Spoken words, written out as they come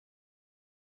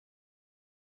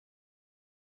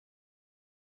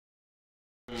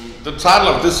The title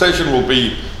of this session will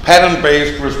be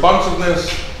Pattern-Based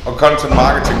Responsiveness or Content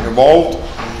Marketing Evolved.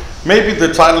 Maybe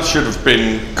the title should have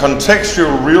been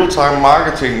Contextual Real-Time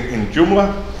Marketing in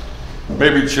Joomla.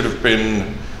 Maybe it should have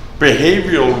been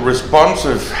Behavioral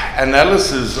Responsive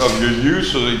Analysis of your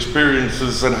user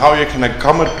experiences and how you can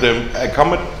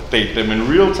accommodate them in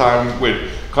real time with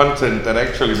content that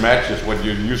actually matches what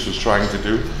your user is trying to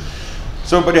do.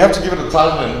 So, but you have to give it a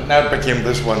title, and now it became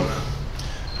this one.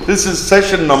 This is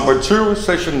session number 2.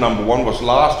 Session number 1 was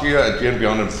last year at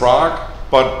JAB16 in Prague,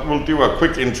 but we'll do a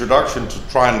quick introduction to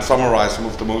try and summarize some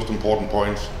of the most important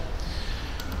points.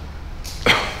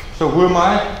 So who am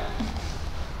I?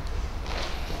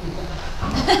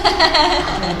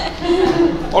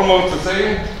 Almost the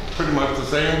same, pretty much the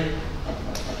same.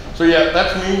 So yeah,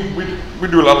 that's me. We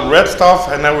do a lot of red stuff,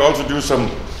 and now we also do some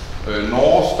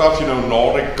Norse stuff, you know,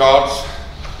 Nordic gods,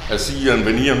 Asia and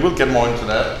Vanir, and we'll get more into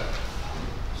that.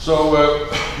 So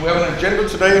we have an agenda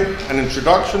today, an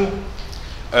introduction,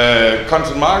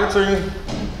 content marketing,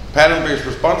 pattern-based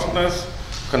responsiveness,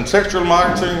 contextual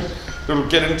marketing. Then we'll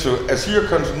get into Azure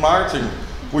content marketing,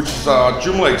 which is our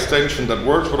Joomla extension that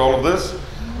works with all of this.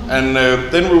 And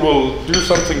then we will do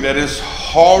something that is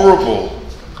horrible.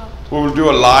 We will do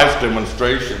a live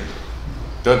demonstration.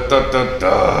 Fuck,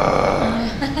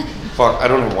 I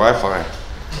don't have Wi-Fi.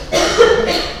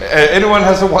 Anyone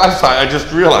has a Wi-Fi? I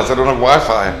just realized I don't have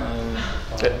Wi-Fi.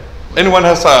 Anyone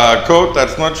has a code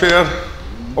that's not shared?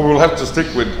 Or we'll have to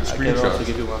stick with screenshots? I can also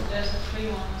give you one. There's a free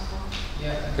one as well.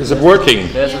 Yeah. Is it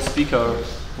working? There's a speaker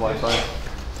Wi-Fi.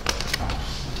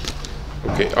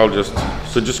 Okay, I'll just,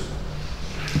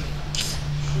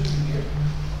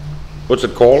 what's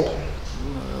it called?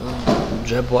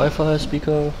 JAB Wi-Fi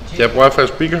speaker. JAB Wi-Fi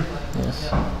speaker? Yes,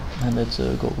 and it's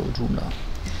a Google Joomla.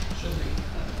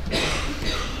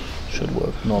 Should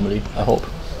work normally, I hope.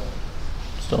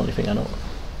 It's the only thing I know.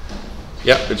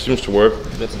 Yeah, it seems to work.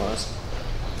 That's nice.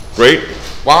 Great.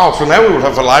 Wow, so now we will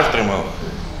have a live demo,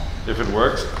 if it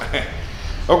works.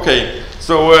 Okay,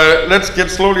 so let's get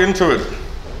slowly into it.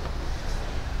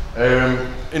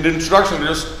 In the introduction,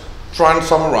 just try and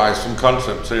summarize some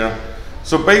concepts here.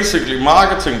 So basically,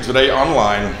 marketing today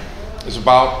online is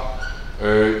about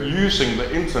using the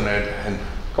internet and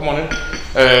come on in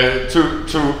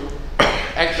to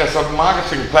act as a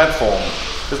marketing platform.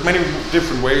 There's many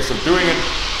different ways of doing it.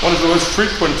 One of the most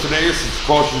frequent today is, of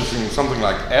course, using something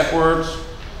like AdWords.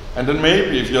 And then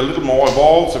maybe if you're a little more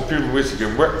evolved, if people visit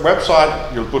your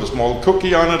website, you'll put a small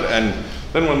cookie on it, and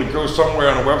then when it goes somewhere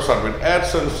on a website with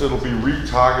AdSense, it'll be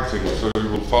retargeting, so you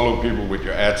will follow people with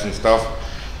your ads and stuff.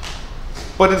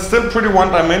 But it's still pretty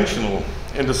one-dimensional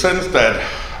in the sense that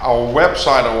our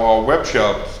website or our web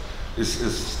shop is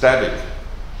static.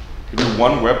 You do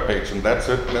one web page and that's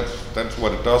it. That's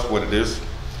what it does, what it is.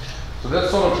 So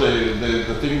that's sort of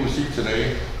the thing we see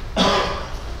today.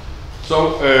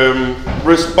 So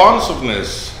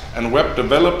responsiveness and web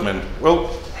development. Well,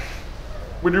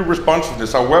 we do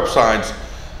responsiveness. Our websites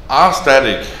are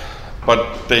static,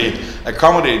 but they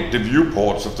accommodate the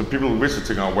viewports of the people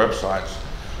visiting our websites.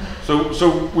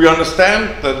 So we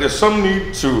understand that there's some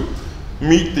need to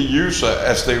meet the user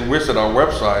as they visit our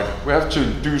website. We have to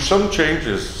do some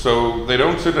changes so they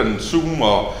don't sit and Zoom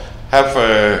or have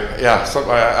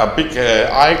a big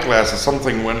eyeglass or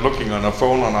something when looking on a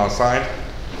phone on our site.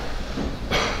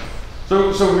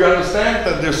 So we understand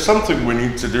that there's something we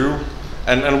need to do,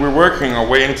 and we're working our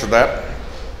way into that.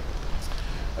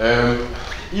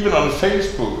 Even on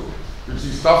Facebook, you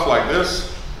see stuff like this,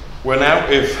 where now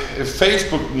if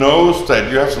Facebook knows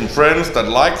that you have some friends that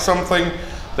like something,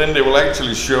 then they will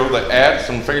actually show the ads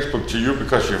on Facebook to you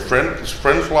because your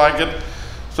friends like it.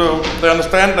 So they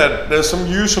understand that there's some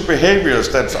user behaviors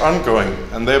that's ongoing,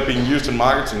 and they're being used in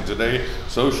marketing today,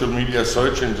 social media,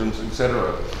 search engines,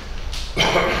 etc.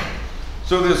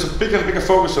 So there's a bigger and bigger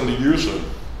focus on the user.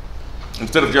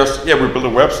 Instead of just, yeah, we build a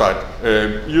website,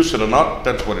 use it or not,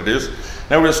 that's what it is.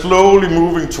 Now we're slowly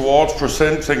moving towards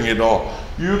presenting it or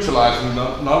utilizing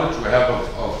the knowledge we have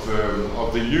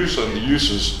of the user and the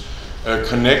user's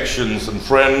connections and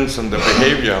friends and the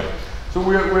behavior. So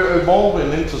we're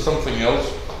evolving into something else.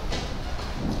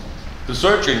 The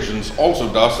search engines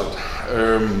also does it.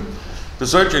 The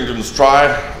search engines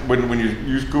try, when you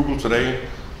use Google today,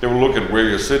 they will look at where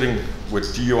you're sitting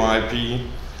with geoip,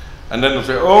 and then they'll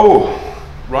say, oh,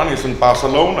 Ronnie's in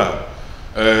Barcelona,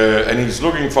 and he's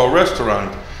looking for a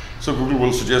restaurant. So Google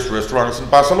will suggest restaurants in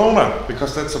Barcelona,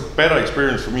 because that's a better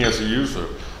experience for me as a user.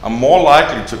 I'm more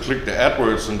likely to click the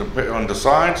AdWords on the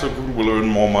site, so Google will earn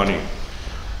more money.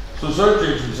 So search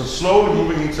engines are slowly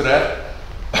moving into that.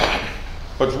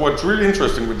 But what's really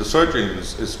interesting with the search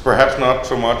engines is perhaps not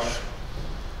so much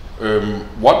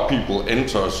what people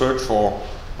enter or search for,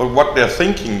 but what they're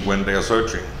thinking when they're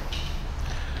searching.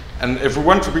 And if we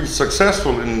want to be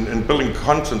successful in building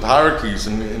content hierarchies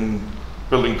and in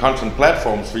building content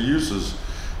platforms for users,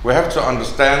 we have to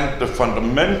understand the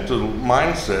fundamental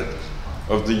mindset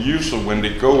of the user when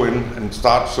they go in and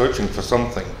start searching for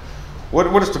something.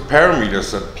 What is the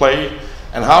parameters at play,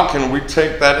 and how can we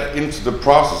take that into the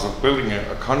process of building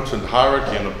a content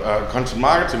hierarchy and a content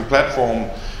marketing platform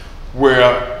where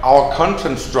our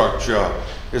content structure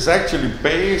is actually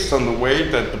based on the way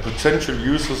that the potential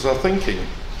users are thinking.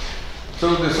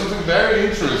 So there's something very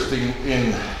interesting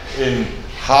in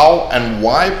how and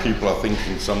why people are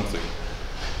thinking something.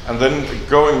 And then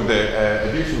going the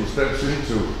additional steps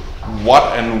into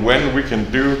what and when we can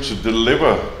do to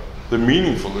deliver the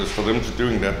meaningfulness for them to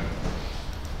doing that.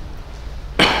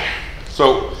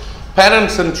 So pattern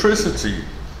centricity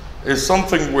is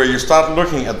something where you start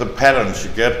looking at the patterns you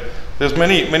get. There's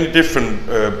many different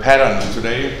patterns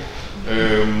today.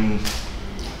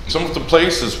 Some of the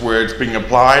places where it's being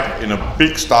applied in a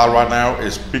big style right now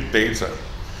is big data.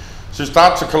 So you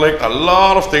start to collect a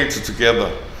lot of data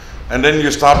together, and then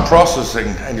you start processing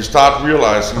and you start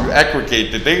realizing, you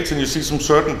aggregate the data and you see some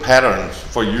certain patterns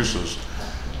for users.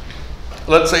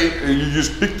 Let's say you use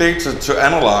big data to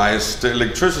analyze the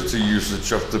electricity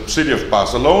usage of the city of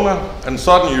Barcelona, and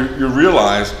suddenly you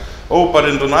realize, oh, but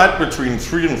in the night between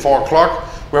 3 and 4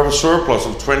 o'clock, we have a surplus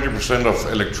of 20%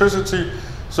 of electricity,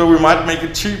 so we might make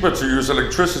it cheaper to use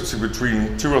electricity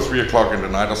between 2 or 3 o'clock in the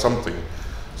night or something.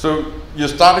 So you're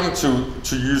starting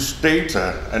to use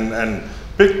data and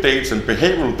big data and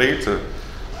behavioral data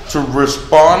to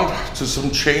respond to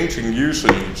some changing user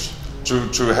needs,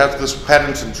 to have this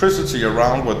pattern centricity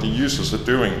around what the users are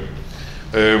doing.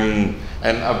 And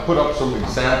I've put up some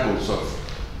examples of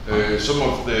some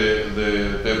of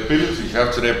the abilities you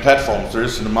have today, platforms there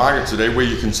is in the market today, where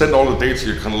you can send all the data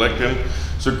you collect in.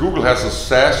 So Google has a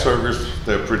SaaS service,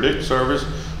 the Predict service.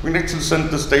 We need to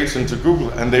send this data into Google,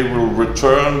 and they will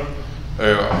return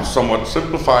somewhat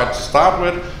simplified to start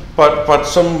with, but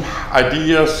some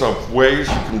ideas of ways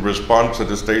you can respond to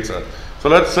this data. So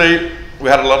let's say we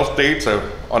had a lot of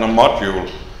data on a module,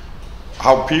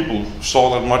 how people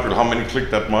saw that module, how many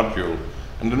clicked that module.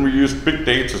 And then we used big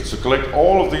data to collect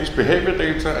all of these behavior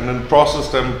data and then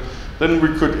process them. Then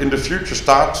we could, in the future,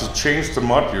 start to change the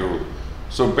module.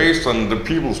 So based on the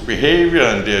people's behavior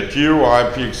and their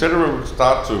geoip, etc., we could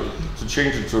start to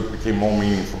change it so it became more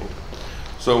meaningful.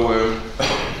 So,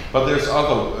 but there's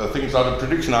other things. Other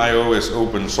Prediction.io is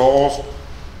open source.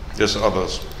 There's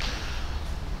others.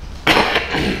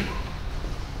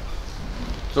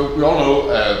 So we all know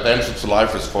the answer to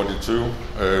life is 42.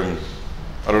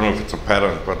 I don't know if it's a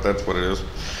pattern, but that's what it is.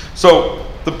 So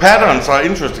the patterns are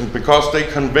interesting because they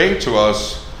convey to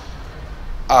us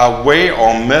a way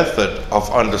or method of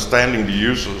understanding the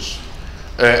users.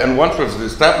 And once we've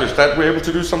established that, we're able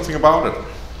to do something about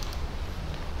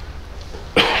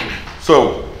it.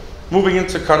 So moving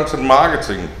into content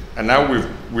marketing, and now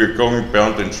we're going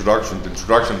beyond the introduction. The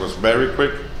introduction was very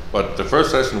quick, but the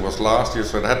first session was last year,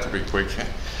 so it had to be quick.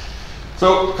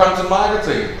 So content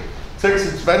marketing takes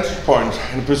its vantage point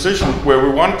in a position where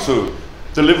we want to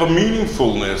deliver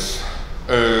meaningfulness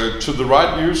to the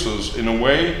right users in a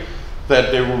way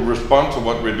that they will respond to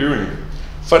what we're doing.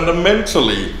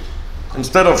 Fundamentally,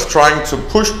 instead of trying to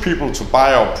push people to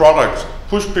buy our products,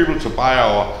 push people to buy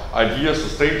our ideas or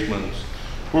statements,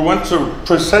 we want to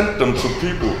present them to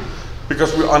people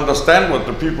because we understand what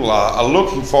the people are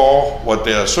looking for, what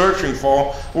they are searching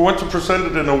for. We want to present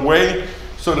it in a way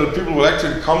so that people will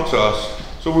actually come to us.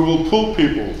 So we will pull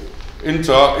people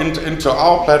into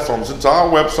our platforms, into our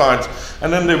websites,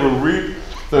 and then they will read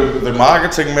the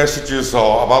marketing messages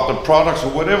or about the products or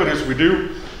whatever it is we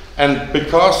do. And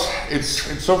because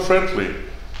it's so friendly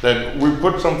that we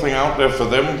put something out there for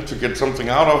them to get something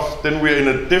out of, then we're in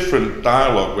a different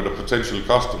dialogue with a potential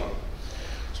customer.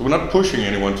 So we're not pushing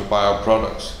anyone to buy our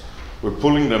products. We're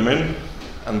pulling them in,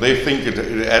 and they think it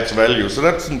adds value. So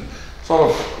that's sort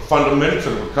of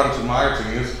fundamental what content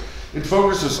marketing is. It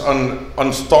focuses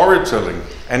on storytelling,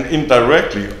 and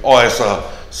indirectly, or as a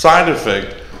side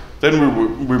effect,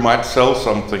 then we might sell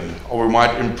something, or we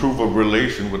might improve a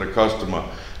relation with a customer.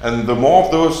 And the more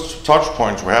of those touch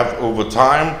points we have over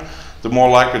time, the more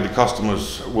likely the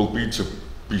customers will be to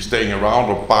be staying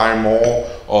around or buy more,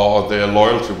 or their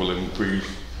loyalty will increase.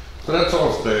 So that's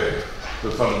sort of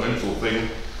the fundamental thing.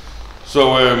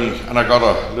 So, and I got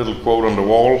a little quote on the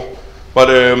wall, but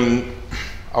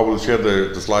I will share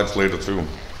the slides later too.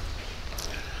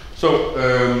 So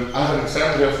I have an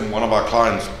example here from one of our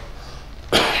clients.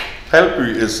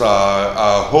 Helby is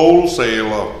a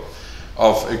wholesaler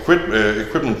of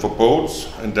equipment for boats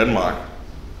in Denmark.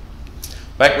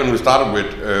 Back when we started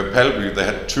with Palby, they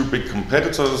had 2 big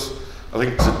competitors. I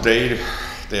think today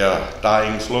they are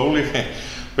dying slowly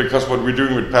because what we're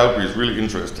doing with Palby is really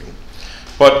interesting.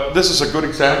 But this is a good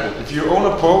example. If you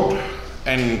own a boat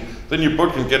and then your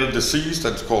boat can get a disease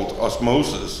that's called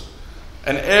osmosis,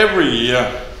 and every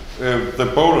year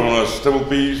the boat owners, there will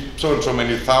be so and so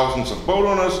many thousands of boat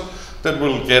owners that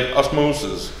will get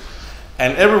osmosis.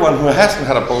 And everyone who hasn't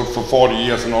had a boat for 40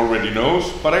 years and already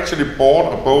knows, but actually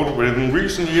bought a boat within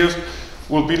recent years,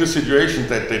 will be in a situation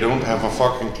that they don't have a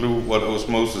fucking clue what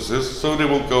osmosis is, so they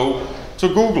will go to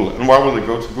Google. And why will they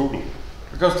go to Google?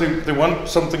 Because they want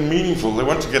something meaningful. They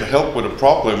want to get help with a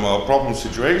problem or a problem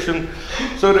situation,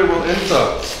 so they will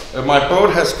enter, my boat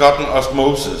has gotten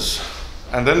osmosis.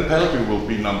 And then Palby will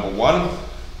be number 1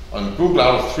 on Google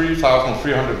out of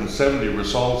 3,370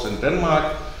 results in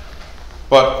Denmark.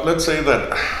 But let's say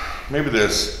that maybe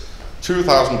there's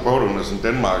 2,000 boat owners in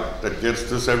Denmark that gets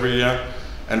this every year,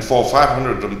 and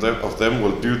 400 of them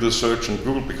will do the search in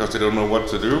Google because they don't know what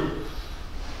to do.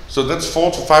 So that's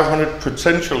 400 to 500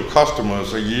 potential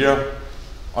customers a year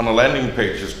on a landing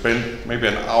page you spend maybe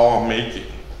an hour making.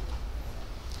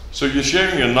 So you're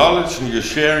sharing your knowledge and you're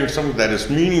sharing something that is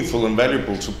meaningful and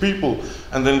valuable to people,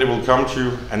 and then they will come to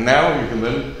you, and now you can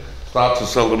then start to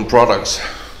sell them products.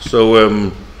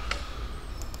 So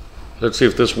let's see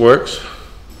if this works.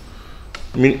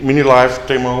 Mini live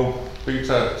demo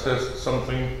beta says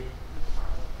something.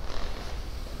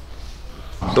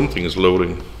 Something is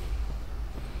loading.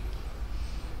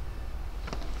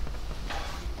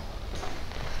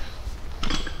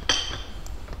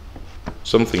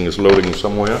 Something is loading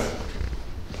somewhere.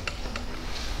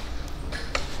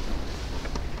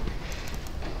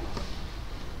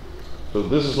 So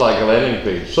this is like a landing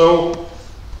page. So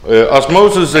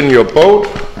osmosis in your boat.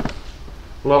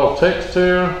 A lot of text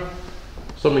here.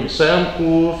 Some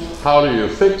examples. How do you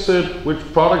fix it? Which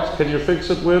products can you fix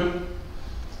it with?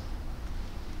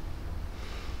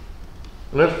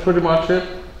 And that's pretty much it.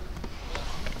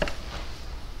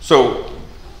 So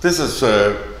this is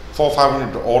 400 or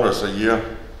 500 orders a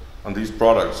year on these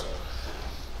products.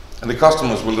 And the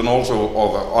customers will then also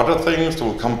order other things. They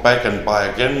will come back and buy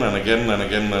again and again and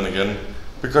again and again.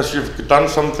 Because you've done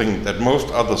something that most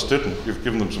others didn't. You've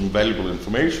given them some valuable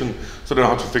information so they know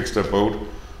how to fix their boat.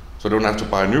 So they don't have to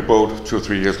buy a new boat 2 or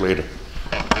 3 years later.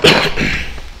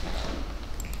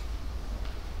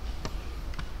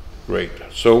 Great.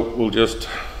 So we'll just,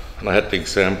 and I had the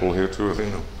example here too, I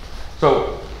think.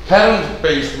 So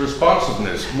pattern-based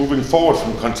responsiveness moving forward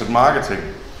from content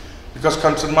marketing. Because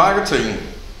content marketing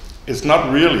is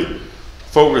not really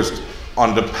focused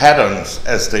on the patterns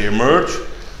as they emerge,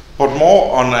 but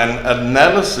more on an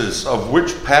analysis of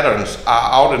which patterns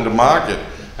are out in the market,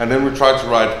 and then we try to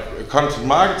write content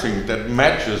marketing that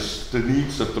matches the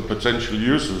needs of the potential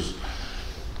users.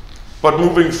 But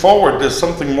moving forward, there's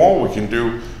something more we can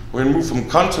do. We move from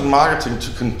content marketing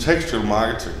to contextual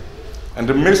marketing. And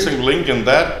the missing link in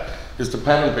that is the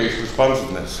pattern-based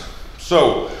responsiveness.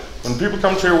 So when people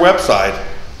come to your website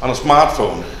on a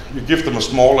smartphone, you give them a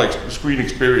small screen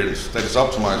experience that is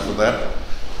optimized for that.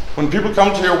 When people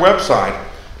come to your website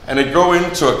and they go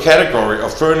into a category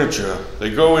of furniture, they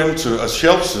go into a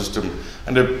shelf system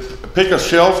and they pick a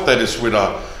shelf that is with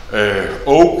a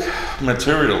oak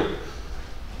material,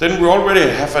 then we already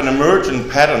have an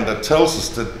emergent pattern that tells us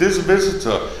that this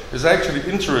visitor is actually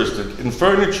interested in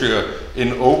furniture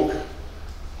in oak.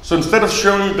 So instead of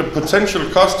showing the potential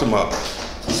customer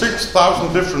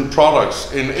 6,000 different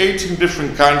products in 18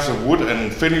 different kinds of wood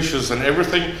and finishes and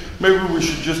everything, maybe we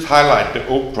should just highlight the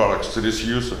oak products to this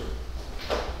user.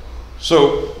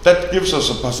 So that gives us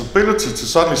a possibility to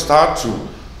suddenly start to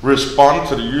respond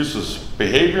to the user's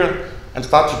behavior and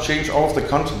start to change all of the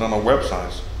content on our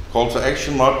websites. Call to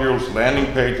action modules,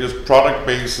 landing pages, product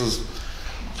bases.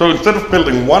 So instead of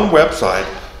building one website,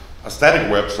 a static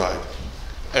website,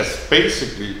 as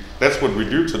basically that's what we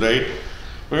do today,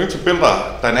 we're going to build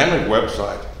a dynamic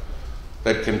website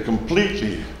that can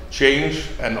completely change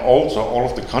and alter all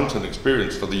of the content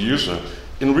experience for the user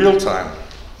in real time,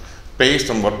 based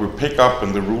on what we pick up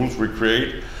and the rules we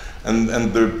create and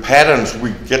the patterns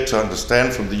we get to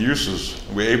understand from the users.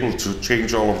 We're able to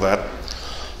change all of that.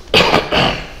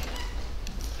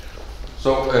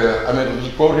 So I made a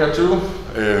little quote here too.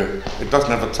 It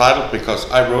doesn't have a title because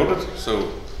I wrote it,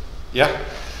 so yeah.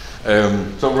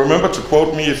 So remember to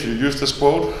quote me if you use this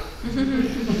quote.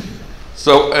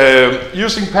 So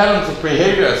using patterns of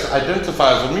behavior as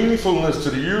identifiers of meaningfulness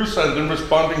to the user and then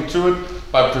responding to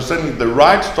it by presenting the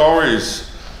right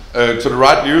stories to the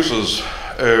right users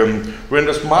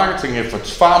renders marketing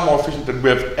efforts far more efficient than we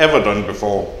have ever done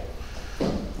before.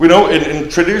 We know in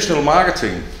traditional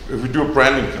marketing, if we do a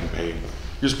branding campaign,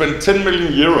 you spend 10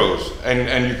 million euros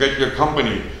and you get your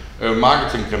company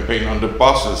marketing campaign on the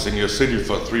buses in your city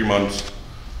for 3 months.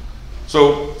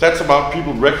 So that's about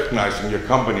people recognizing your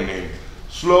company name.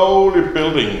 Slowly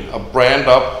building a brand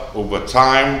up over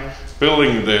time,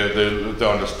 building the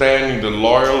understanding, the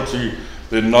loyalty,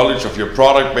 the knowledge of your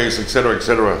product base, etc.,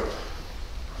 etc.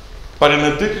 But in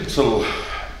a digital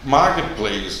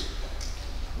marketplace,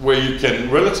 where you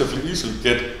can relatively easily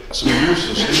get some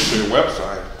users into your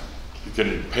website, you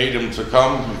can pay them to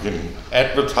come, you can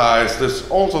advertise, there's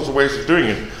all sorts of ways of doing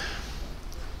it.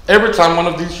 Every time one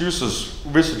of these users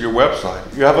visit your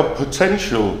website, you have a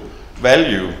potential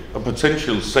value, a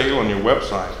potential sale on your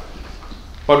website.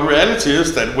 But reality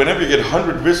is that whenever you get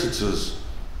 100 visitors,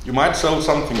 you might sell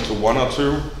something to 1 or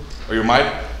 2, or you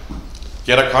might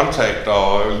get a contact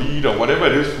or a lead or whatever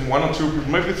it is from 1 or 2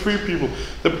 people, maybe 3 people.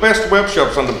 The best web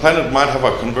shops on the planet might have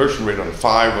a conversion rate on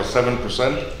 5 or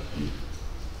 7%,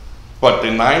 but the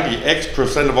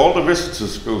 90x% of all the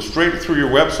visitors go straight through your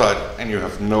website and you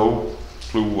have no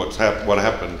clue what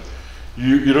happened.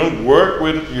 You don't work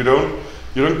with it, you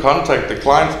don't contact the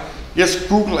clients. Yes,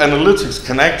 Google Analytics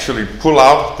can actually pull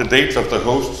out the data of the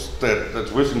hosts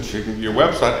that's visiting your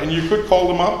website, and you could call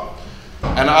them up.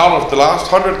 And out of the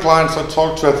last 100 clients I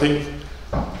talked to, I think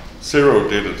 0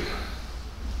 did it.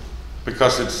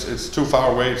 Because it's too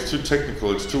far away, it's too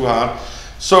technical, it's too hard.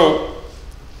 So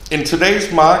in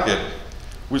today's market,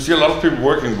 we see a lot of people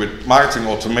working with marketing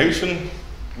automation,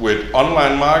 with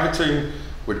online marketing,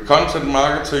 with content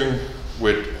marketing,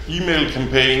 with email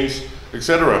campaigns,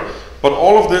 etc. But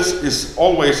all of this is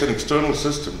always in external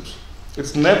systems.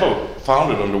 It's never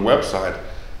founded on the website.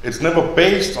 It's never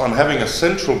based on having a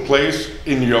central place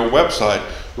in your website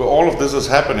where all of this is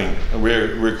happening, and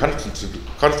we're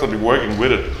constantly working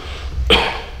with it.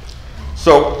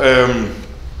 So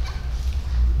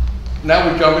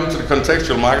now we jump into the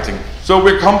contextual marketing. So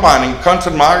we're combining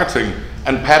content marketing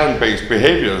and pattern-based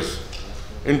behaviors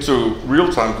into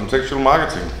real-time contextual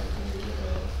marketing.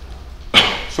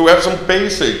 So we have some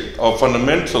basic or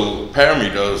fundamental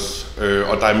parameters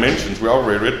or dimensions we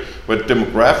operate with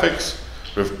demographics,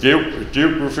 with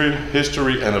geography,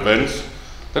 history, and events.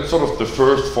 That's sort of the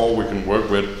first 4 we can work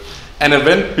with. An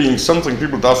event being something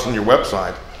people do on your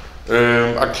website.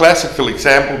 A classical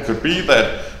example could be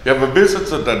that you have a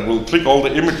visitor that will click all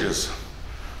the images.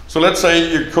 So let's say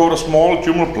you code a small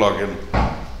Joomla plugin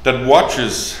that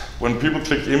watches when people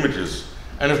click images.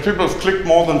 And if people have clicked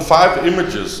more than 5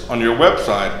 images on your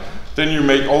website, then you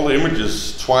make all the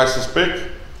images twice as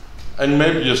big, and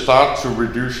maybe you start to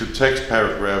reduce your text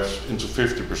paragraphs into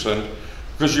 50%.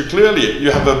 Because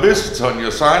you have a visitor on your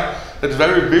site that's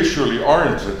very visually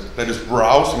oriented, that is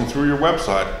browsing through your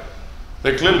website.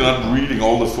 They're clearly not reading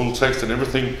all the full text and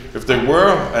everything. If they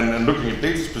were and looking at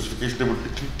data specification, they would be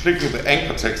clicking the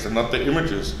anchor text and not the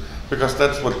images, because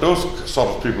that's what those sort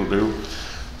of people do.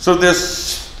 So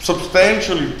there's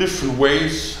substantially different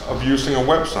ways of using a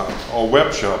website or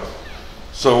web shop.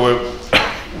 So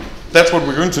that's what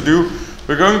we're going to do.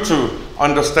 We're going to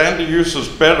understand the users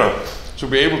better to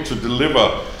be able to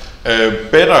deliver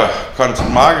better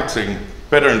content marketing,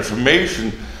 better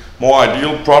information, more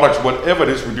ideal products, whatever it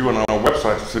is we do on our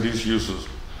website to these users.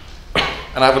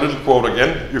 And I have a little quote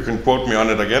again. You can quote me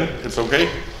on it again. It's okay.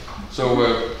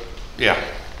 So yeah.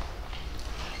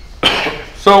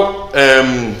 So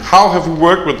how have we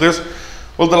worked with this?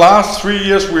 Well, the last 3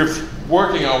 years we've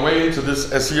working our way into this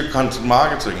SEO content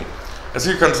marketing.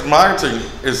 SEO content marketing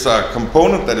is a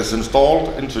component that is installed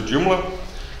into Joomla,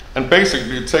 and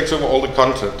basically it takes over all the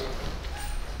content.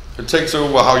 It takes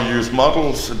over how you use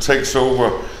models, it takes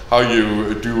over how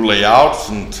you do layouts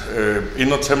and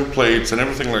inner templates and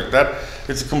everything like that.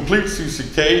 It's a complete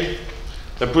CCK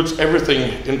that puts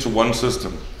everything into one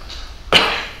system.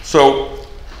 So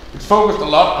it's focused a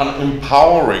lot on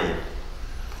empowering.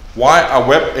 Why are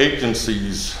web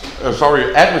agencies,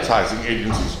 advertising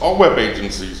agencies or web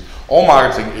agencies or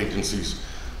marketing agencies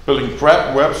building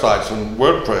crap websites on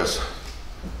WordPress?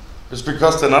 It's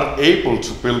because they're not able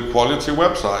to build quality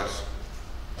websites.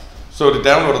 So they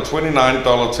download a $29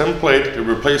 template, they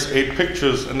replace 8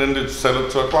 pictures, and then they sell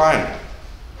it to a client.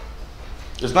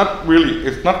 It's not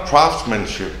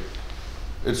craftsmanship.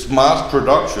 It's mass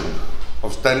production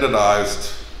of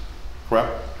standardized crap.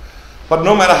 But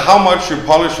no matter how much you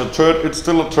polish a turd, it's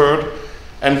still a turd.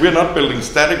 And we're not building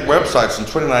static websites and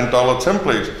 $29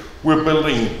 templates. We're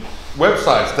building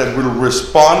websites that will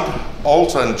respond,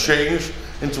 alter, and change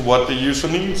into what the user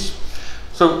needs.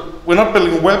 So we're not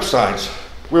building websites.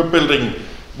 We're building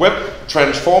web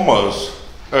transformers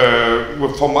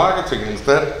for marketing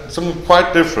instead, something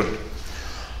quite different.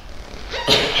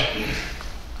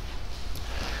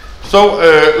 So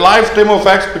live demo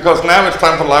facts, because now it's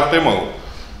time for live demo.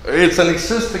 It's an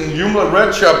existing Joomla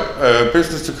Red Shop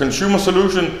business to consumer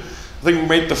solution. I think we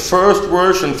made the first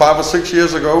version 5 or 6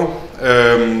 years ago.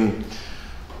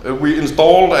 We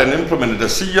installed and implemented a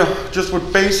SIA just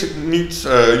with basic needs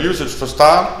usage for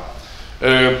start.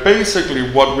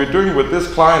 Basically what we're doing with this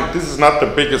client, this is not the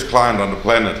biggest client on the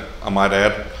planet, I might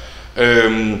add,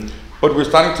 but we're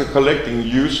starting to collecting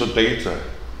user data,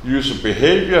 user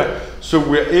behavior, so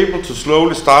we're able to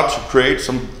slowly start to create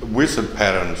some wizard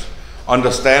patterns,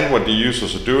 understand what the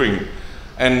users are doing,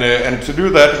 and to do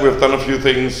that we've done a few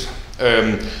things.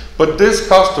 But this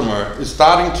customer is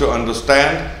starting to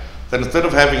understand that instead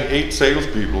of having 8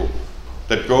 salespeople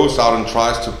that goes out and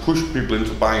tries to push people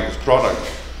into buying his product,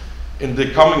 in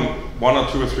the coming 1 or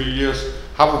 2 or 3 years,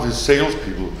 half of his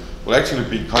salespeople will actually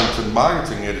be content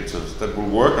marketing editors that will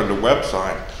work on the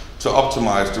website to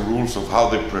optimize the rules of how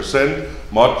they present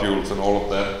modules and all of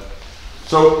that.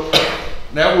 So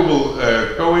now we will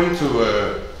go into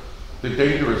the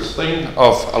dangerous thing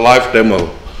of a live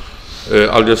demo.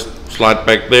 I'll just slide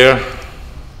back there,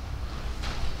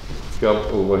 jump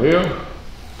over here.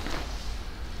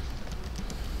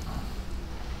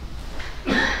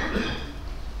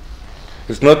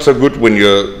 It's not so good when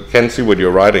you can't see what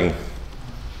you're writing.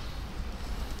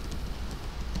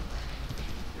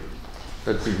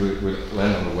 Let's see, we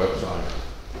land on the website.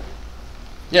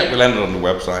 Yeah, we landed on the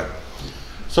website.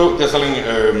 So they're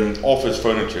selling office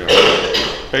furniture,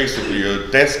 basically your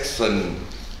desks and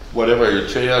whatever, your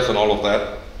chairs and all of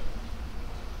that.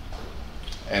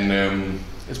 And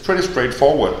it's pretty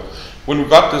straightforward. When we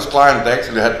got this client, they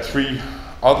actually had 3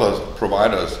 other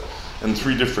providers and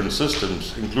 3 different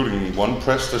systems, including one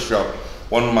PrestaShop,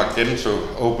 one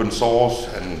Magento open source,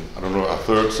 and I don't know, a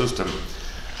 3rd system.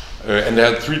 And they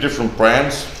had 3 different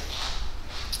brands.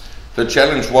 The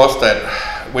challenge was that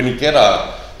when you get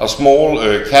a small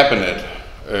cabinet,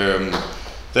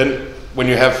 then when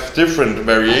you have different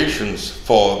variations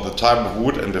for the type of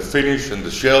wood and the finish and the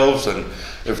shelves, and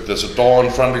if there's a door in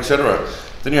front, etc.,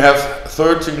 then you have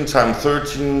 13 times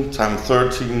 13 times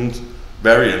 13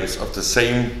 variants of the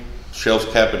same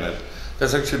shelf cabinet.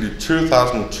 There's actually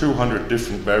 2,200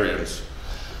 different variants.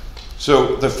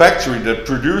 So the factory that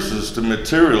produces the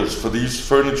materials for these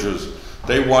furnitures,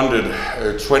 they wanted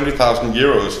 20,000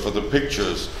 euros for the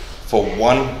pictures for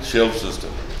one shelf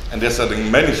system, and they're selling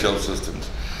many shelf systems.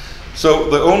 So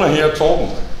the owner here,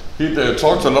 Torben, he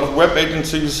talked to a lot of web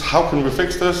agencies, how can we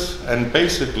fix this? And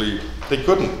basically they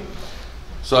couldn't.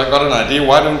 So I got an idea,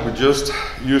 why don't we just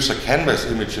use a canvas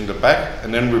image in the back,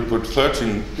 and then we put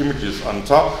 13 images on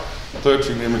top,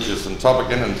 13 images on top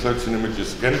again, and 13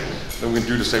 images again. Then we can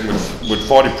do the same with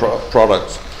 40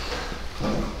 products.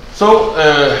 So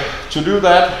to do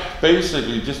that,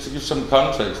 basically, just to give some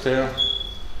context here,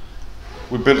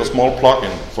 we built a small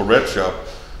plugin for Redshop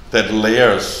that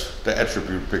layers the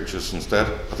attribute pictures instead.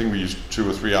 I think we used 2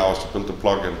 or 3 hours to build the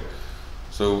plugin.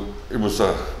 So it was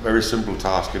a very simple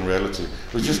task in reality.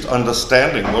 It was just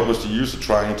understanding what was the user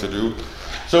trying to do.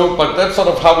 So, but that's sort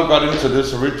of how we got into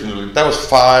this originally. That was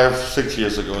 5, 6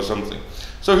 years ago or something.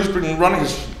 So he's been running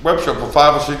his webshop for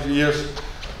 5 or 6 years.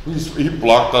 He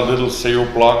blocked a little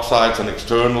SEO blog sites and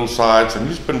external sites, and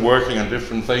he's been working on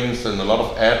different things and a lot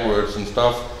of AdWords and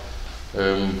stuff.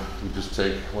 We just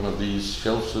take one of these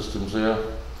shelf systems here.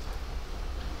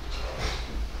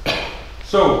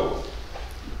 So,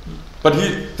 but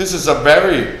this is a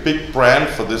very big brand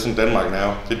for this in Denmark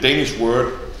now. The Danish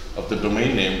word of the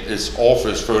domain name is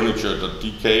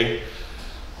officefurniture.dk.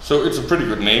 So it's a pretty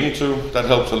good name too, that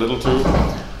helps a little too.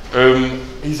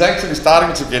 He's actually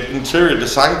starting to get interior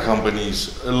design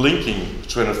companies linking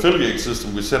to an affiliate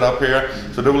system we set up here,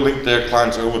 so they will link their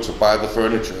clients over to buy the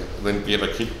furniture, and then get a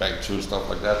kickback too and stuff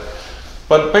like that.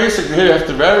 But basically here you have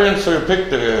the variants, so you pick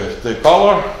the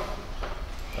color,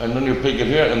 and then you pick it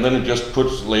here, and then it just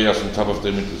puts layers on top of the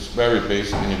images. Very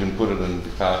basic, and you can put it in the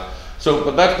card. So,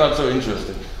 but that's not so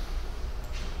interesting.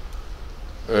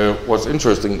 What's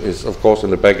interesting is, of course, in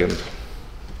the back end.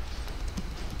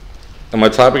 Am I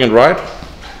typing it right?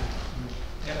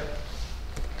 Yeah.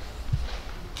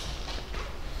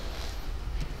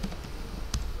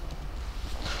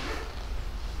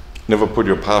 Never put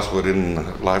your password in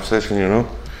a live session, you know?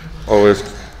 Always.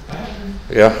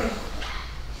 Yeah.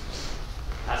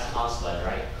 That's the password,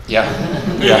 right? Yeah.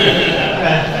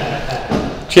 Yeah.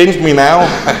 Change me now.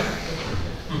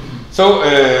 So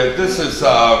this is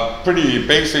a pretty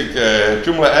basic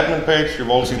Joomla admin page. You've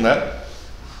all seen that.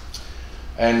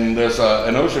 And there's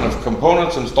an ocean of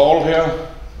components installed here.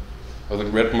 The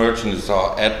red merchant is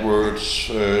our AdWords,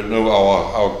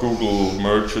 our Google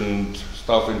merchant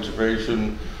stuff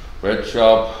integration, red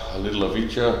shop, a little of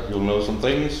each, you'll know some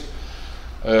things.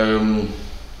 There's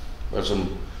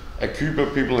some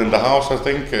Acuba people in the house, I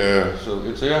think, so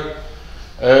it's here.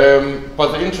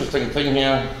 But the interesting thing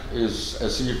here is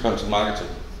SEO content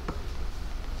marketing.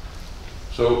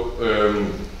 So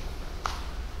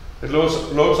it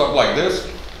loads up like this.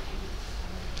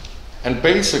 And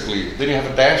basically, then you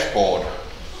have a dashboard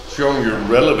showing you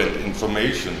relevant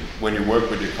information when you work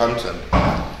with your content.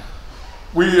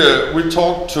 We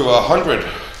talked to 100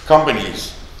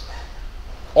 companies.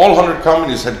 All 100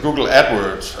 companies had Google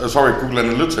AdWords, Google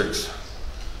Analytics.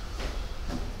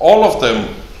 All of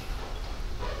them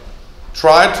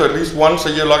tried to at least once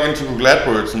a year log into Google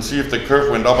AdWords and see if the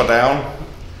curve went up or down.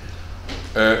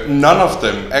 None of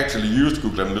them actually used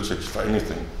Google Analytics for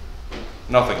anything.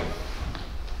 Nothing.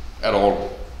 At all.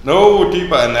 No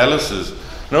deeper analysis,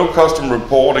 no custom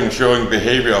reporting showing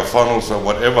behavior of funnels or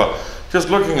whatever. Just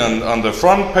looking on the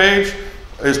front page,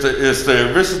 is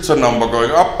the visitor number going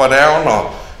up or down,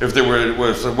 or if there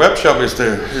was a web shop, is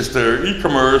the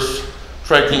e-commerce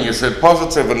tracking, is it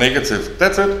positive or negative?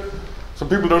 That's it. So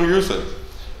people don't use it.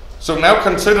 So now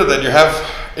consider that you have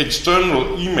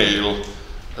external email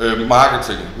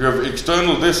marketing. You have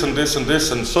external this and this and this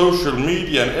and social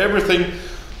media and everything.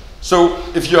 So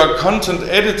if you're a content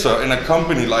editor in a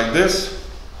company like this,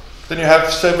 then you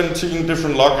have 17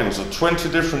 different logins or 20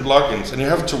 different logins, and you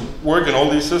have to work in all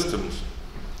these systems.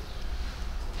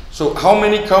 So how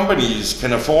many companies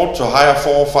can afford to hire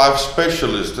 4 or 5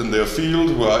 specialists in their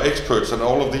field who are experts at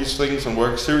all of these things and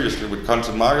work seriously with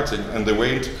content marketing and their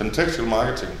way into contextual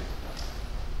marketing?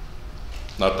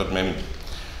 Not that many.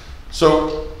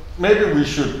 So maybe we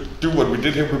should do what we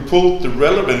did here. We pulled the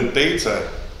relevant data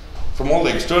from all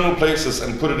the external places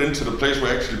and put it into the place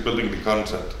we're actually building the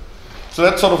content. So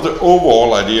that's sort of the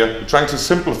overall idea. We're trying to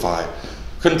simplify.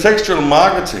 Contextual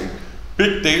marketing,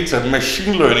 big data,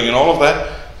 machine learning and all of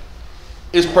that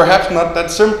is perhaps not that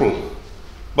simple,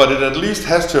 but it at least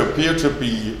has to appear to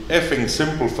be effing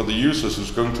simple for the users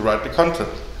who's going to write the content.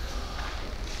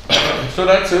 So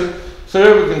that's it. So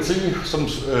here we can see some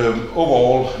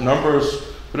overall numbers.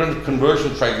 We don't have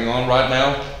conversion tracking on right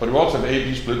now, but we also have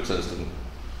A/B split testing.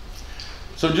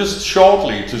 So just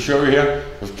shortly to show you here,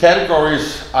 with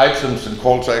categories, items, and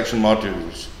call to action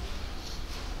modules.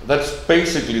 That's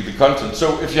basically the content.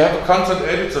 So if you have a content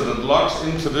editor that logs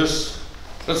into this,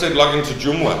 let's say log into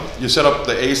Joomla, you set up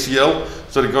the ACL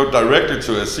so they go directly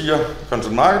to SEO,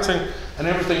 content marketing, and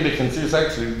everything they can see is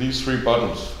actually these 3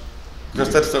 buttons,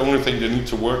 because that's the only thing they need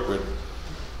to work with.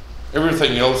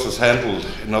 Everything else is handled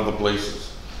in other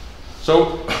places.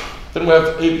 So then we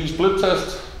have A/B split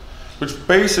test, which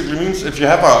basically means if you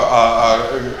have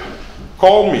a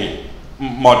call me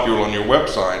module on your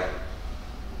website,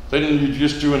 then you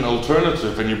just do an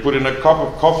alternative and you put in a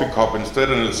coffee cup instead,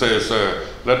 and it says,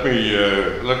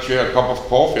 let's share a cup of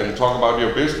coffee and talk about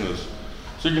your business.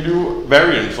 So you can do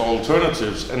variants or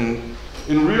alternatives, and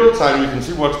in real time you can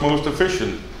see what's most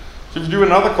efficient. So if you do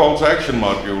another call to action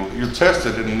module, you test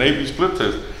it in an A/B split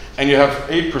test, and you have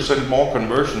 8% more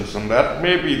conversions on that.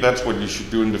 Maybe that's what you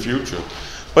should do in the future.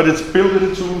 But it's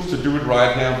built-in tools to do it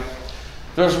right now.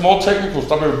 There's more technical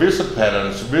stuff like visit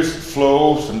patterns, visit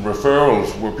flows, and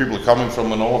referrals, where people are coming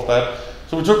from and all of that.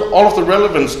 So we took all of the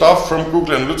relevant stuff from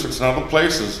Google Analytics and other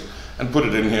places and put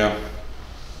it in here.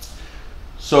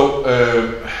 So,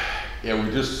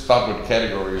 we just start with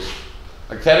categories.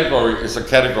 A category is a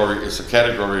category is a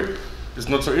category. It's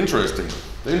not so interesting.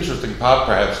 The interesting part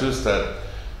perhaps is that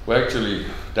we're actually,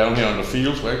 down here on the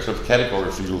fields, we actually have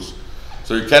category fields.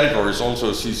 So your category is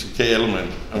also a CCK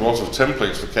element, and we also have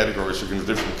templates for categories. You can have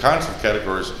different kinds of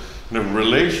categories. You can have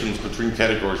relations between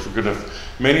categories. You can have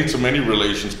many-to-many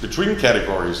relations between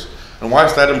categories. And why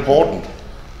is that important?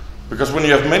 Because when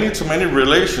you have many-to-many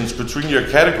relations between your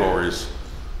categories,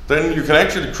 then you can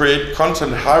actually create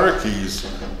content hierarchies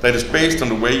that is based on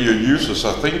the way your users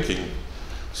are thinking.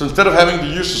 So instead of having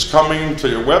the users coming into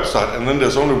your website and then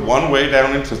there's only one way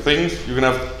down into things, you can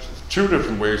have 2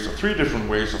 different ways, or 3 different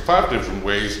ways, or 5 different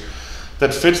ways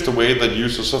that fits the way that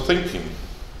users are thinking.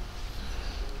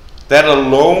 That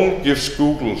alone gives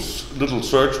Google's little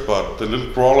search bot, the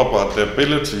little crawler bot, the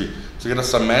ability to get a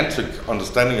semantic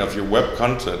understanding of your web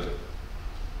content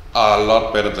a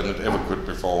lot better than it ever could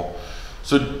before.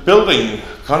 So building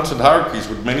content hierarchies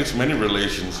with many-to-many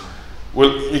relations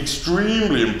will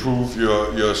extremely improve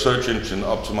your search engine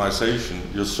optimization,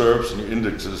 your SERPs and your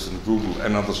indexes in Google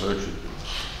and other search engines.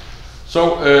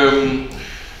 So then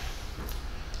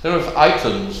we have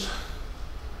items.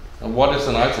 And what is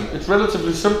an item? It's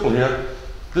relatively simple here.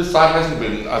 This site hasn't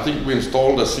been, I think we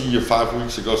installed a CE 5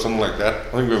 weeks ago, something like that.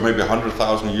 I think we have maybe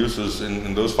 100,000 users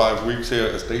in those 5 weeks here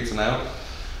as data now.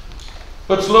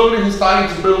 But slowly he's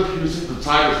starting to build, you see the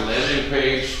titles landing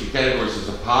page, the categories is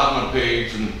a partner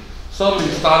page, and suddenly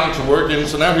he's starting to work in,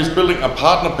 so now he's building a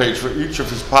partner page for each of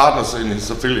his partners in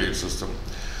his affiliate system.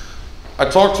 I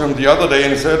talked to him the other day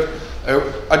and he said,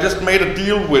 I just made a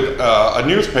deal with a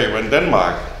newspaper in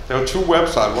Denmark. There are 2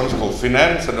 websites, one is called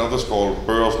Finance and the other is called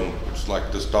Børsen, which is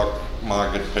like the stock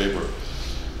market paper.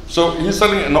 So he's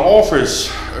selling an office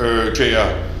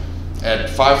chair at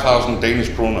 5,000 Danish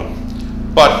kroner.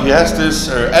 But he has this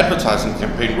advertising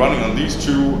campaign running on these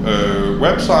 2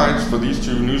 websites for these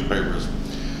 2 newspapers.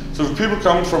 So if people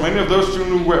come from any of those 2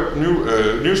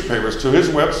 newspapers to his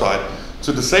website,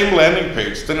 to the same landing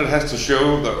page, then it has to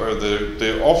show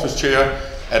the office chair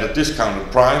at a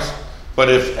discounted price. But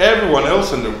if everyone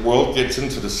else in the world gets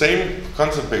into the same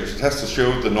content page, it has to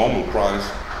show the normal price,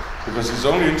 because he's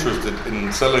only interested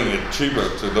in selling it cheaper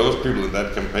to those people in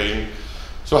that campaign.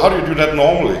 So how do you do that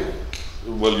normally?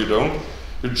 Well, you don't.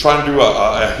 You try and do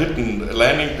a hidden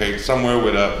landing page somewhere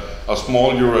with a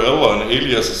small URL or an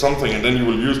alias or something, and then you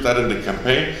will use that in the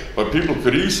campaign, but people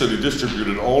could easily distribute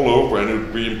it all over and it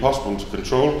would be impossible to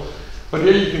control. But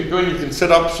here you can go and you can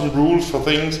set up some rules for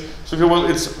things. So okay, well,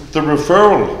 it's the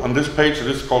referral on this page, of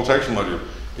this call to action module,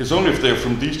 is only if they're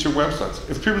from these 2 websites.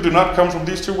 If people do not come from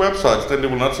these 2 websites, then they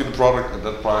will not see the product at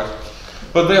that price.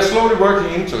 But they're slowly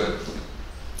working into it.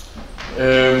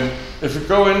 If you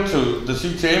go into the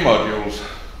CTA modules,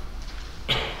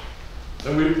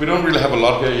 then we don't really have a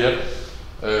lot here yet.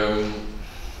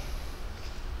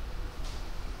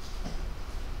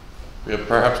 We are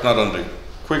perhaps not on the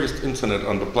quickest internet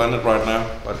on the planet right now,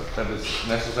 but that is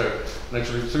necessary.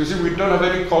 So you see, we don't have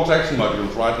any call to action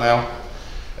modules right now.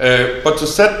 But to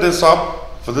set this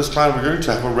up for this client, we're going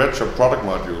to have a retro product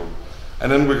module.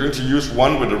 And then we're going to use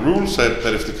one with a rule set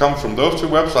that if they come from those 2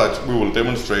 websites, we will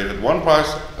demonstrate at one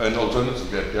price and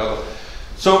alternatively at the other.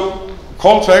 So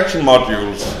call to action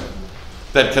modules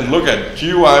that can look at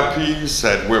geoips,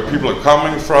 at where people are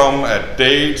coming from, at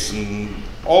dates, and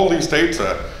all these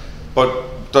data.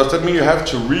 But does that mean you have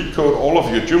to recode all of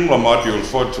your Joomla modules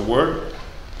for it to work?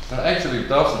 Actually, it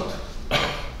doesn't.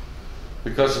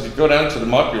 Because if you go down to the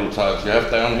module types you have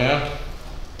down here,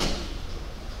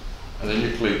 and then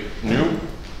you click New,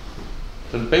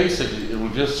 then basically it will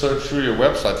just search through your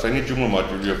website for any Joomla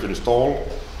module you have installed.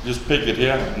 Just pick it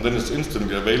here, and then it's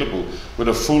instantly available with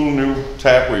a full new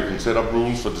tab where you can set up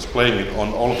rules for displaying it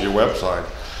on all of your website.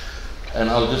 And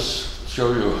I'll just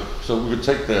show you. So we would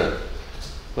take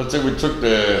let's say we took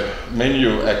the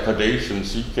menu accordation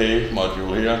CK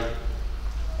module here,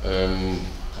 and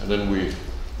then we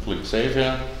click Save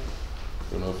here.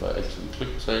 I don't know if I actually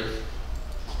clicked Save.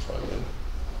 Let's try again.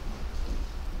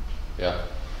 Yeah.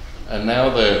 And now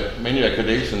the menu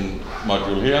accordation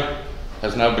module here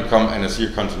has now become an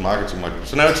NSE content marketing module.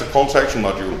 So now it's a call to action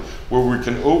module where we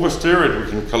can oversteer it, we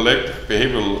can collect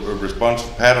behavioral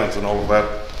responsive patterns and all of that.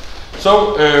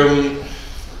 So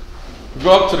we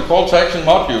go up to the call to action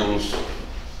modules.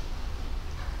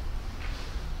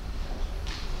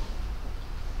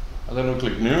 And then we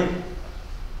click New.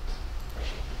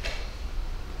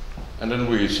 And then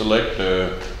we select,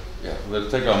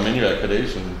 let's take our menu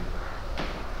accordation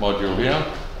module here.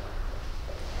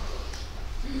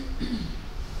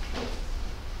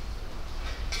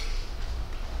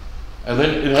 And then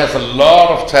it has a lot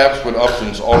of tabs with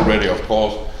options already, of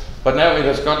course, but now it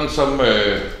has gotten some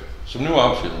new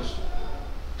options.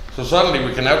 So suddenly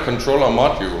we can now control our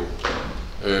module.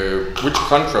 Which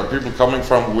country are people coming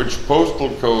from? Which postal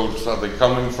codes are they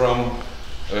coming from?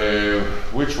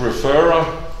 Which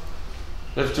referrer?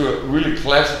 Let's do a really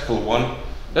classical one.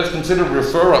 Let's consider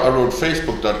referrer. I wrote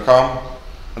facebook.com,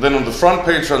 and then on the front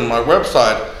page on my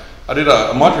website I did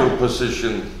a module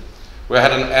position where I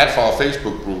had an ad for our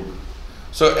Facebook group.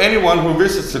 So anyone who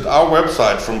visited our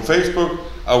website from Facebook,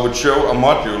 I would show a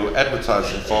module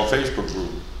advertising for our Facebook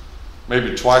group.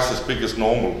 Maybe twice as big as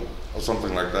normal or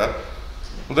something like that.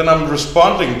 And then I'm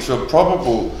responding to a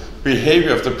probable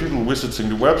behavior of the people visiting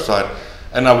the website,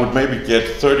 and I would maybe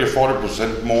get 30 or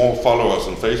 40% more followers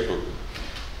on Facebook.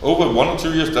 Over 1 or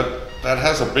 2 years, that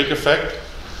has a big effect.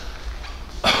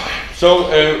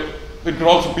 So it could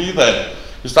also be that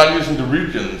you start using the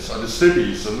regions or the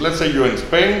cities. And let's say you're in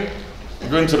Spain, you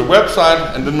go into the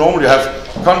website, and then normally you have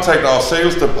contact our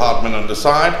sales department on the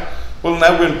side. Well,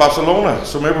 now we're in Barcelona,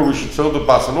 so maybe we should show the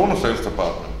Barcelona sales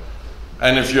department.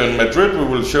 And if you're in Madrid, we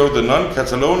will show the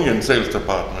non-Catalonian sales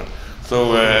department.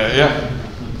 So yeah,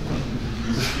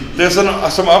 there's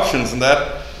some options in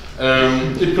that.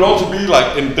 It could also be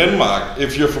like in Denmark,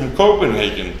 if you're from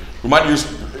Copenhagen, we might use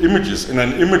images in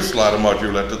an image slider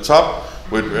module at the top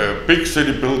with big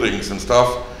city buildings and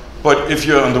stuff. But if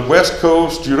you're on the West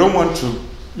Coast, you don't want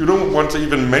to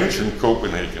even mention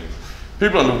Copenhagen.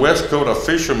 People on the West Coast are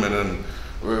fishermen and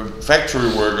factory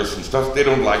workers and stuff. They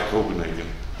don't like Copenhagen.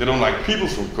 They don't like people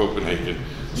from Copenhagen.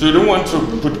 So you don't want to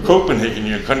put Copenhagen in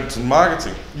your content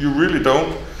marketing. You really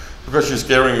don't, because you're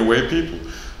scaring away people.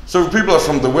 So if people are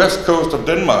from the West Coast of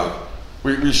Denmark,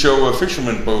 we show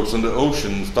fishermen boats in the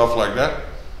ocean and stuff like that.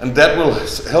 And that will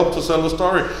help to sell the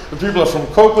story. If people are from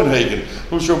Copenhagen,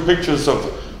 we'll show pictures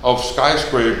of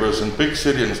skyscrapers and big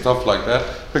city and stuff like that,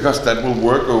 because that will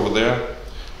work over there.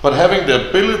 But having the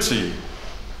ability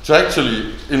to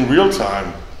actually, in real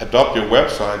time, adopt your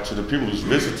website to the people who's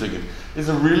visiting it is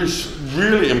a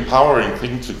really empowering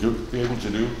thing to be able to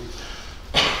do.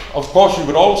 Of course, you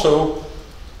could also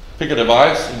pick a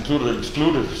device, include or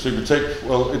exclude it. So you could take,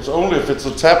 well, it's only if it's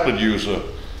a tablet user.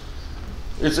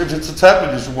 If it's a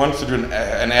tablet user who wants to do an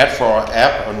ad for our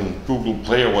app on Google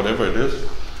Play or whatever it is.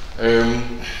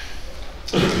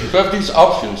 So have these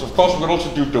options. Of course, we could also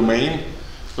do domain.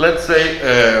 Let's say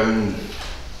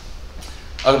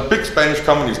a big Spanish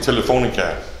company is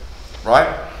Telefónica,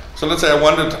 right? So let's say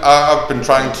I've been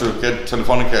trying to get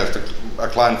Telefónica as a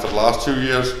client for the last 2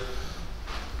 years.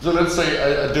 So let's say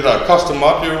I did a custom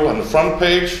module on the front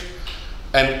page,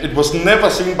 and it was never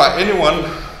seen by anyone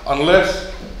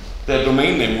unless their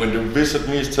domain name when they visit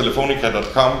me is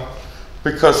telefonica.com,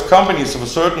 because companies of a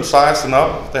certain size and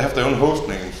up, they have their own host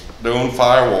names, their own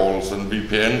firewalls and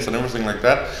VPNs and everything like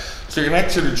that. So you can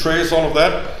actually trace all of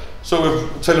that. So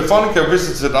if Telefonica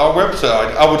visited our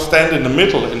website, I would stand in the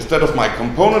middle. Instead of my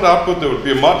component output, there would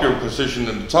be a module position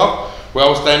in the top, where I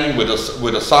was standing with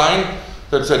a sign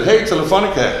that said, "Hey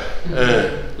Telefonica,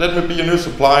 let me be your new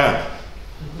supplier."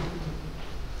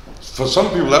 For some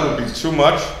people that would be too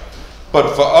much,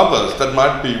 but for others that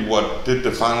might be what did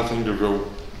the final thing to go,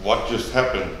 what just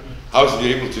happened? How is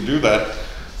he able to do that?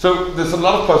 So there's a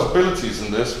lot of possibilities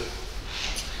in this.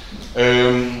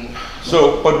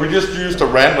 But we just used a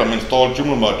random installed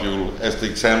Joomla module as the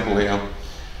example here.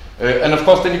 And of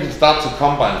course then you can start to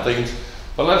combine things.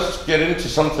 But let's get into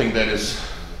something that is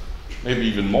maybe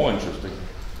even more interesting.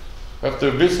 We have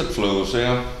the visit flows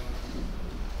here.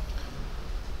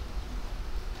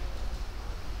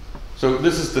 So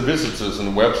this is the visitors on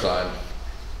the website.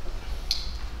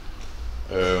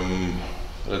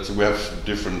 Let's see, we have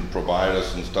different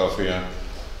providers and stuff here.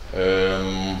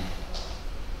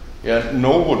 Yeah,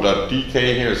 Novo.dk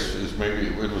here is maybe,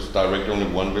 it was direct only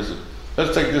one visit.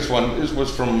 Let's take this one. This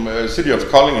was from city of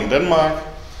Kolding in Denmark.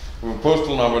 We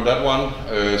postal number, that one.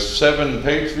 7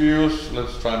 page views.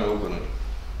 Let's try and open it.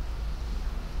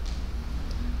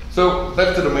 So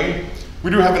that's the domain. We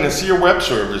do have an SEO web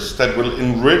service that will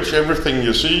enrich everything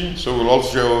you see. So we'll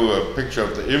also show a picture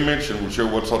of the image, and we'll show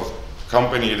what sort of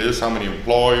company it is, how many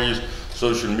employees,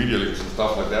 social media links and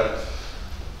stuff like that.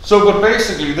 So, but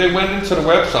basically they went into the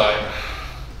website,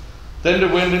 then they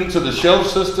went into the shelf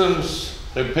systems,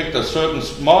 they picked a certain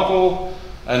model,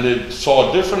 and they saw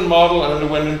a different model, and then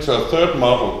they went into a third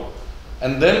model.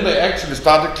 And then they actually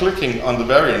started clicking on the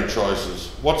variant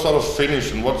choices, what sort of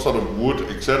finish and what sort of wood,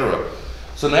 etc.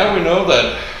 So now we know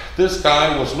that this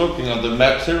guy was looking on the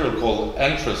material called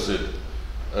anthracite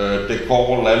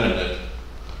decor laminate.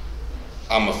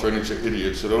 I'm a furniture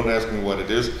idiot, so don't ask me what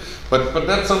it is. But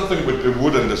that's something with the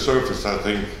wood and the surface, I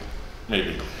think,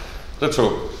 maybe. Let's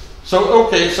hope. So,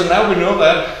 okay, so now we know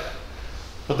that.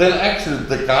 But then actually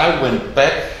the guy went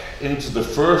back into the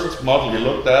first model he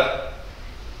looked at,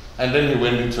 and then he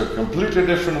went into a completely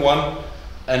different one,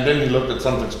 and then he looked at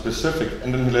something specific,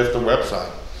 and then he left the website.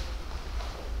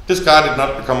 This guy did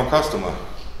not become a customer.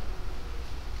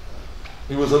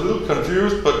 He was a little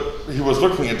confused, but he was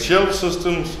looking at shelf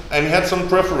systems, and he had some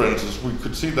preferences. We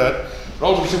could see that. But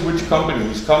also see which company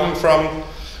he's coming from.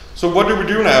 So what do we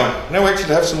do now? Now we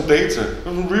actually have some data,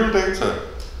 some real data.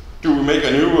 Do we make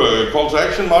a new call to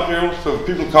action module, so if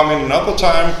people come in another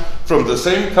time from the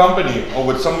same company or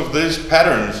with some of these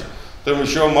patterns, then we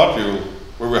show a module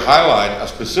where we highlight a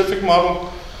specific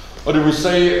model? Or do we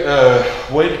say,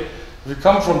 wait, if you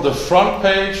come from the front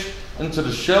page into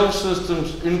the shelf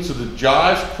systems, into the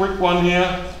jive, quick one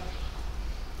here,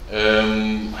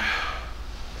 and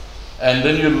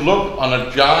then you look on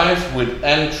a jive with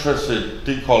anthracite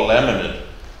decor laminate.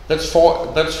 That's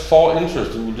four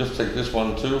interesting. We'll just take this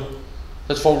one too.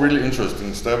 That's 4 really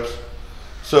interesting steps.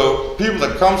 So people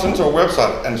that comes into a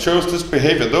website and shows this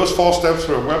behavior, those 4 steps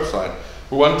to a website,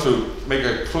 we want to make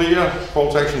a clear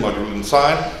call to action module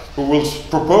inside. We will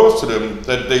propose to them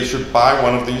that they should buy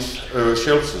one of these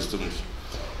shelf systems.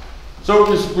 So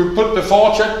we put the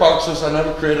 4 checkboxes and then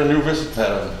we create a new visit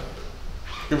pattern.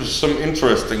 give us some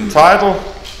interesting title,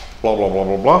 blah, blah, blah,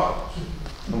 blah, blah,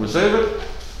 and we save it.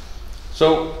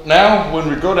 So now when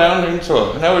we go down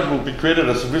into, now it will be created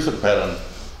as a wizard pattern.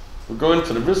 We go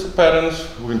into the wizard patterns,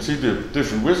 we can see the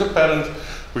different wizard patterns,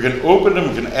 we can open them,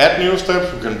 we can add new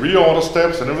steps, we can reorder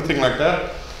steps and everything like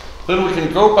that. Then we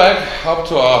can go back up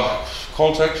to our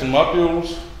call to action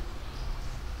modules,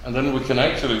 and then we can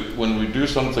actually, when we do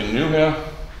something new here,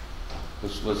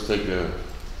 let's take the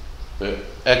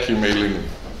AccuMailing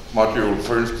module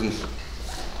for instance.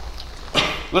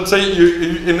 Let's say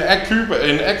in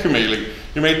AccuMailing,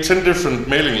 you made 10 different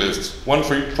mailing lists, one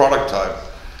for each product type.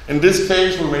 In this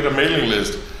case, we made a mailing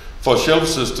list for shelf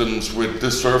systems with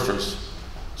this surface.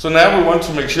 So now we want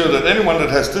to make sure that anyone that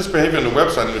has this behavior on the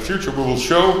website in the future, we will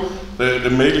show the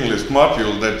mailing list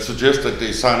module that suggests that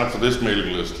they sign up for this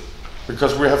mailing list.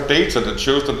 Because we have data that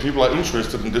shows that people are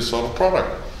interested in this sort of product.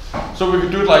 So we can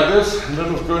do it like this, and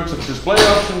then we'll go into display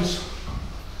options.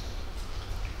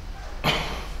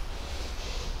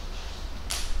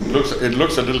 It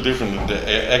looks a little different in the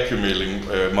AccuMailing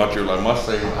module, I must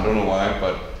say. I don't know why,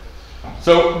 but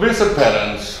so wizard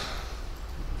patterns.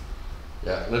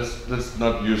 Yeah, let's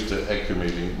not use the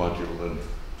AccuMailing module then.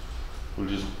 We'll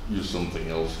just use something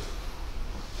else.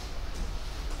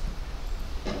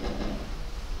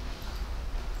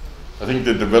 I think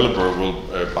the developer will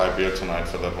buy beer tonight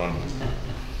for that one.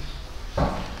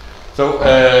 So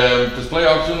display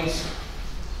options,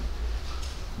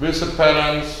 wizard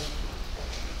patterns.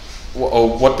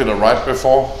 Oh, what did I write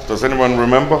before? Does anyone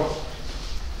remember?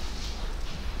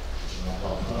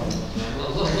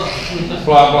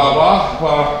 Blah, blah, blah,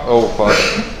 blah. Oh, but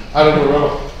I don't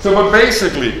remember. So, but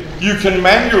basically, you can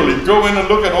manually go in and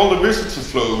look at all the visitor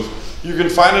flows. You can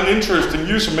find an interesting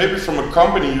user, maybe from a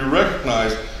company you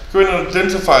recognize, go in and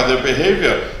identify their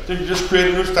behavior. Then you just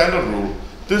create a new standard rule.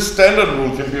 This standard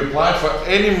rule can be applied for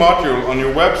any module on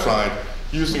your website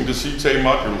using the CTA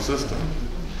module system.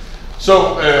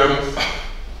 So,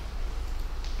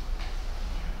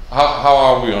 how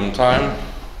are we on time?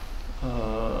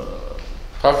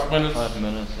 5 minutes? 5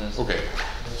 minutes, yes. Okay.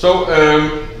 So,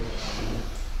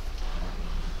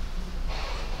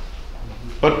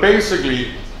 but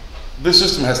basically, this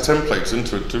system has templates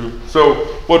into it too. So,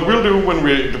 what we'll do when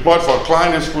we deploy it for a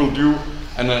client is we'll do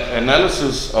an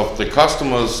analysis of the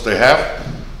customers they have.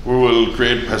 We will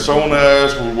create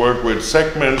personas, we'll work with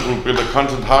segments, we'll build a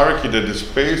content hierarchy that is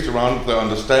based around the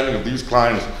understanding of these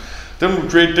clients. Then we'll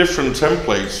create different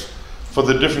templates for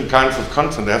the different kinds of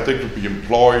content they have. They could be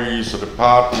employees or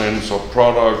departments or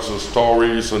products or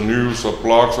stories or news or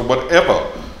blogs or whatever.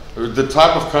 The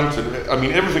type of content, I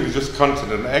mean everything is just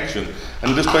content and action.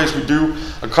 And in this place we do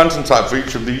a content type for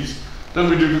each of these. Then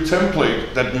we do the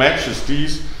template that matches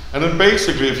these. And then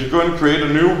basically if you go and create a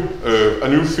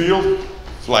new field,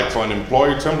 like for an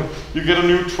employee template, you get a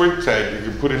new twig tag you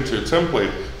can put into your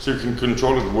template so you can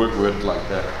control it and work with it like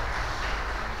that.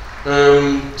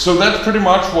 So that's pretty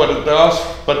much what it does.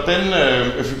 But then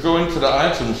if you go into the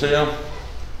items here,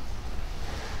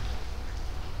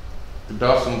 it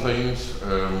does some things.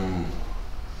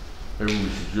 Maybe we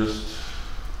should just,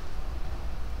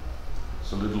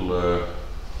 it's a little,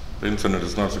 the internet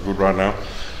is not so good right now.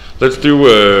 Let's do,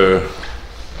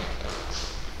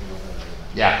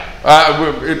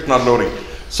 it's not loading.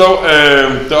 So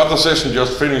the other session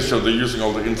just finished, so they're using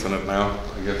all the internet now.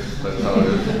 I guess that's how it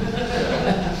is.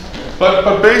 Yeah.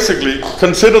 But basically,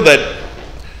 consider that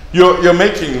you're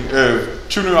making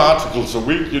 2 new articles a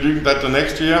week. You're doing that the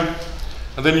next year,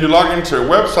 and then you log into a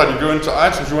website. You go into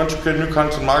items. You want to create a new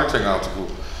content marketing article.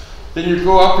 Then you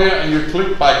go up here and you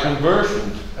click by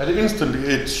conversion. And instantly,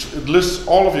 it lists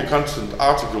all of your content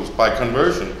articles by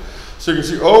conversion. So you can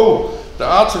see, oh, the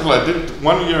article I did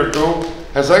 1 year ago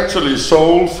has actually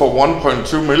sold for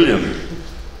 1.2 million.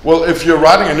 Well, if you're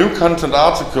writing a new content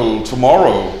article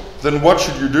tomorrow, then what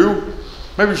should you do?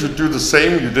 Maybe you should do the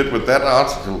same you did with that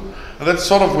article. And that's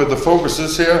sort of where the focus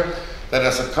is here, that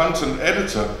as a content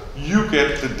editor, you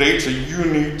get the data you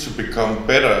need to become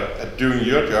better at doing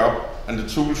your job and the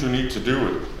tools you need to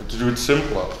do it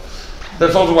simpler.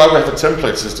 That's also why we have a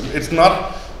template system. It's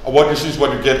not what you see is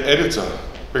what you get editor.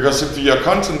 Because if you're a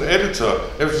content editor,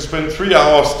 if you spend 3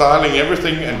 hours styling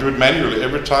everything and do it manually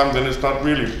every time, then it's not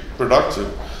really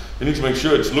productive. You need to make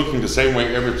sure it's looking the same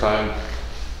way every time.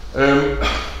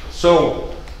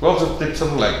 So we also did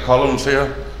something like columns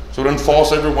here. So then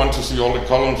force everyone to see all the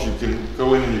columns. You can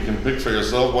go in and you can pick for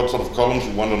yourself what sort of columns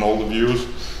you want on all the views.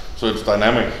 So it's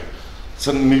dynamic. It's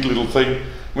a neat little thing.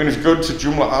 I mean, if you go to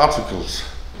Joomla articles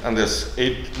and there's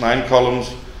 8, 9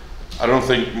 columns, I don't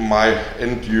think my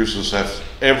end users have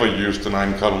ever used the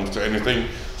 9 columns to anything.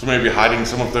 So maybe hiding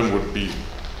some of them would be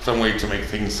some way to make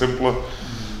things simpler.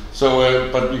 So,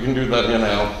 but you can do that here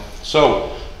now.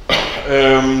 So,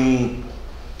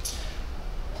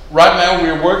 right now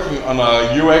we're working on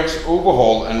a UX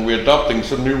overhaul and we're adopting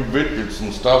some new widgets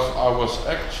and stuff. I was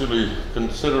actually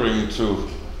considering to,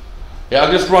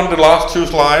 I'll just run the last 2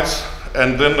 slides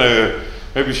and then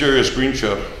maybe show you a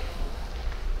screenshot.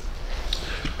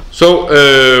 So,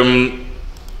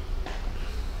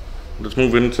 let's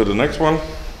move into the next one.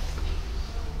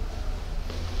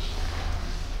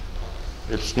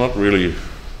 It's not really,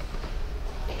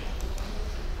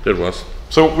 there it was.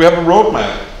 So we have a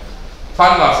roadmap.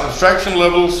 Finalize abstraction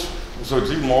levels, so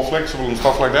it's even more flexible and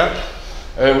stuff like that.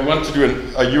 We want to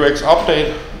do a UX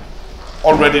update.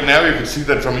 Already now you can see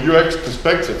that from a UX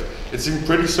perspective, it seemed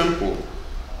pretty simple.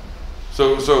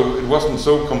 So it wasn't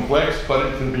so complex, but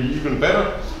it can be even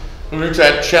better. We need to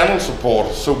add channel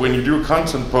support, so when you do a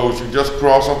content post, you just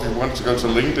cross off you want to go to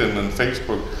LinkedIn and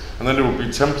Facebook, and then there will be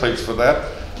templates for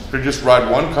that. You just write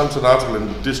one content article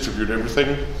and distribute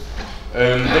everything.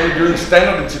 Then we're doing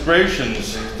standard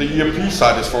integrations. The ERP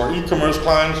side is for e-commerce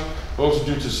clients, we also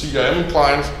do to CRM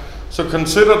clients. So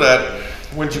consider that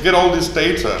when you get all this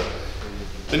data,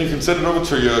 then you can send it over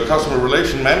to your customer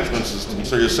relation management system,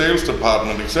 so your sales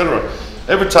department, etc.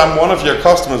 Every time one of your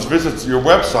customers visits your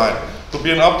website, there'll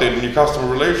be an update in your customer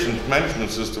relations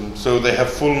management system, so they have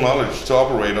full knowledge to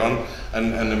operate on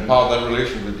and empower that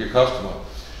relation with your customer.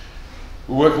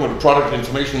 We're working with a product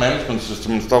information management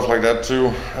system and stuff like that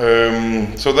too.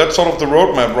 So that's sort of the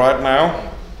roadmap right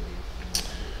now.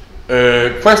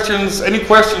 Questions? Any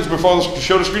questions before I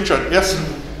show the screenshot? Yes?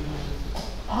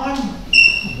 I'm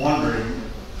wondering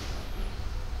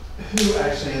who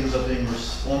actually ends up being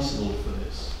responsible for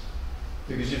this?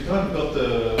 Because you've kind of got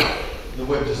the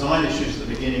web design issues at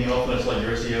the beginning, and often it's like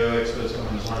your SEO experts come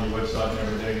and design your website and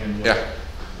everything, and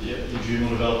your Joomla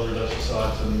developer who does your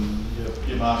site, and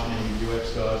your marketing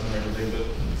UX guys and everything. But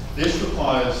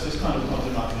this kind of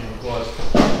content marketing requires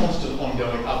constant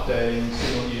ongoing updating,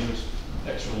 seeing what users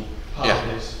actual part of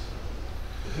this.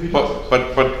 Who does it?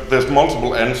 But there's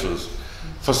multiple answers.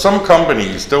 For some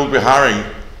companies, they will be hiring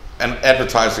an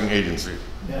advertising agency.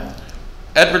 Yeah.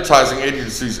 Advertising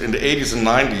agencies in the 80s and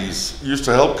 90s used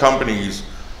to help companies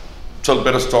tell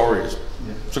better stories.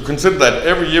 Yeah. So consider that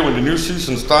every year when the new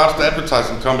season starts, the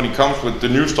advertising company comes with the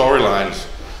new storylines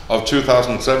of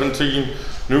 2017,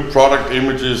 new product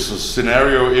images,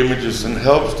 scenario images, and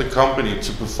helps the company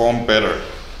to perform better.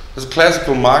 It's a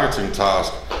classical marketing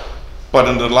task. But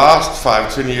in the last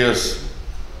 5-10 years,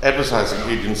 advertising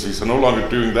agencies are no longer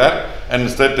doing that, and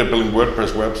instead they're building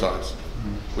WordPress websites,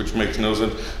 which makes no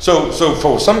sense. So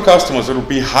for some customers, it will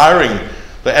be hiring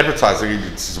the advertising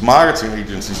agencies, marketing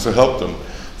agencies to help them.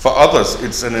 For others,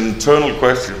 it's an internal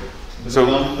question. But So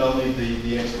they'll need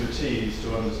the expertise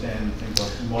to understand things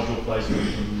like module placement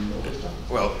and all this stuff.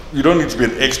 well, you don't need to be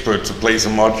an expert to place a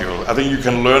module. I think you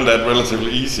can learn that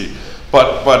relatively easy.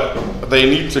 But they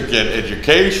need to get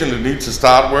education, they need to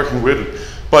start working with it.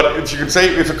 But if you can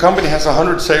say, if a company has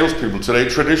 100 salespeople today,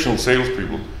 traditional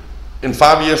salespeople, in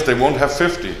 5 years they won't have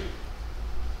 50.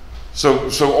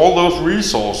 So all those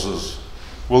resources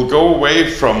will go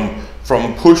away from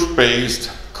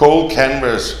push-based, cold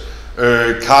canvas,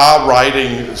 car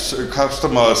riding,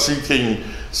 customer seeking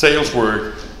sales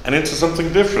work, and into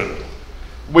something different.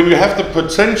 When you have the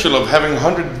potential of having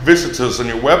 100 visitors on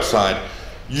your website,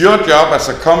 your job as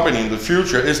a company in the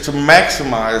future is to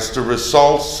maximize the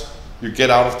results you get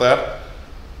out of that.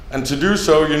 And to do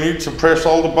so, you need to press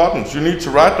all the buttons. You need to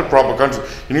write the proper content.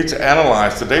 You need to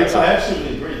analyze the data. I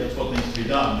absolutely agree. That's what needs to be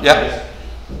done. Yeah.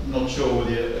 I'm just not sure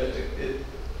whether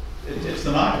it's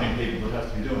the marketing people that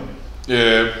have to be doing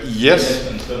it. Yes.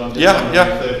 In essence, but I'm just Yeah, wondering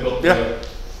yeah, if they've got yeah.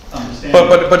 the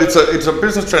understanding. But it's a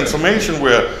business transformation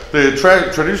where the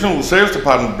traditional sales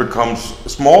department becomes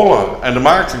smaller and the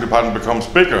marketing department becomes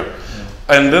bigger.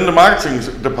 Yeah. And then the marketing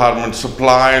department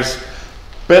supplies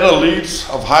better leads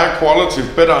of high quality,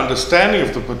 better understanding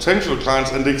of the potential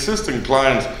clients and the existing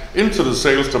clients into the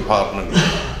sales department.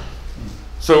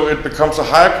 So it becomes a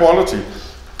higher quality.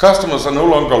 Customers are no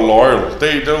longer loyal.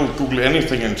 They'll Google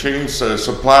anything and change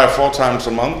supplier 4 times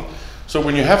a month. So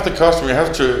when you have the customer,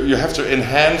 you have to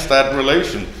enhance that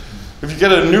relation. If you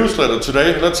get a newsletter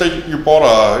today, let's say you bought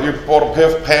a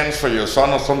pair of pants for your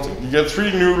son or something, you get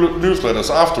 3 new newsletters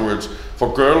afterwards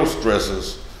for girls'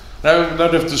 dresses. Now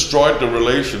they've destroyed the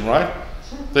relation, right?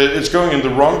 It's going in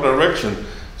the wrong direction.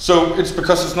 So it's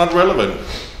because it's not relevant.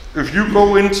 If you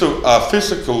go into a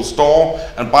physical store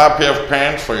and buy a pair of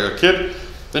pants for your kid,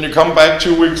 then you come back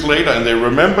 2 weeks later and they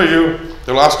remember you.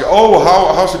 They'll ask you, oh,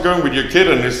 how's it going with your kid?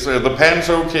 And is the pants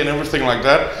okay and everything like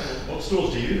that? What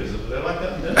stores do you use? Are they like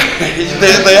that?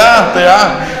 They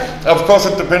are. Of course,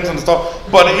 it depends on the store.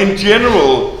 But in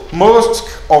general,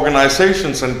 most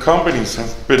organizations and companies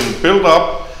have been built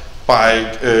up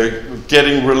by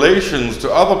getting relations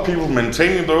to other people,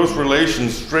 maintaining those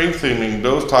relations, strengthening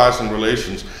those ties and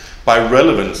relations by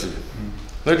relevancy.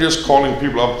 Not just calling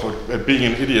people up for being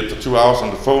an idiot for 2 hours on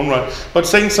the phone, right? But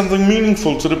saying something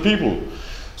meaningful to the people.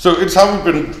 So it's how we've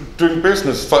been doing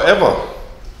business forever.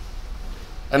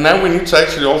 And now we need to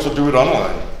actually also do it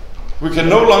online. We can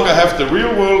no longer have the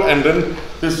real world and then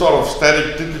this sort of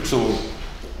static digital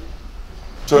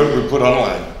turn we put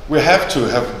online. We have to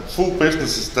have full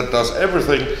businesses that does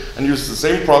everything and use the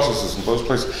same processes in both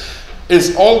places.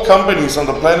 Is all companies on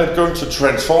the planet going to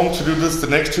transform to do this the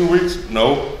next 2 weeks?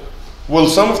 No. Will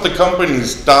some of the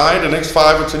companies die the next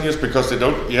 5 or 10 years because they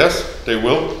don't? Yes, they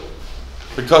will.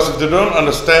 Because if they don't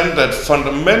understand that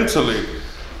fundamentally,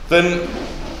 then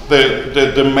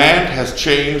the demand has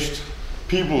changed,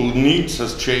 people's needs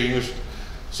has changed,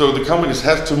 so the companies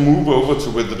have to move over to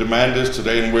where the demand is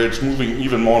today and where it's moving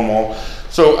even more and more.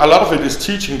 So a lot of it is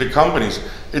teaching the companies.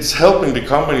 It's helping the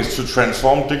companies to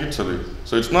transform digitally.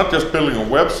 So it's not just building a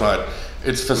website,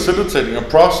 it's facilitating a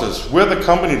process where the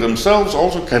company themselves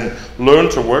also can learn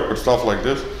to work with stuff like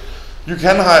this. You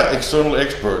can hire external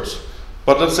experts,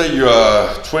 but let's say you're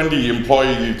a 20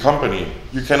 employee company.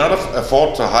 You cannot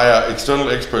afford to hire external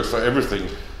experts for everything.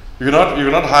 You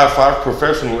cannot hire 5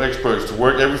 professional experts to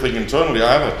work everything internally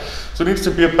either. So it needs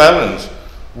to be a balance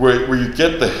where you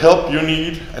get the help you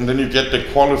need and then you get the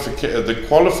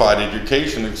qualified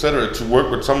education, etc., to work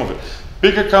with some of it.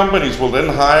 Bigger companies will then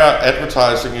hire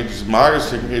advertising agencies,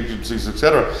 marketing agencies,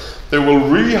 etc. They will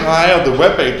rehire the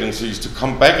web agencies to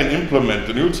come back and implement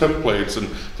the new templates and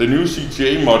the new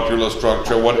CTA modular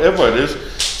structure, whatever it is.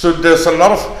 So there's a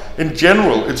lot of, in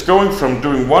general, it's going from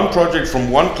doing one project from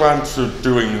one client to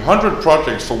doing 100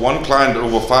 projects for one client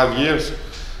over 5 years.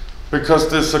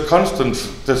 Because there's a constant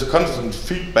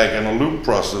feedback and a loop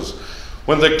process.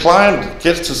 When the client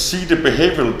gets to see the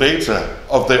behavioral data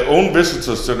of their own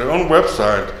visitors to their own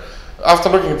website, after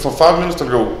looking for 5 minutes, they'll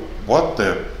go, what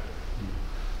the?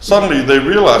 Suddenly they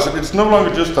realize that it's no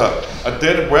longer just a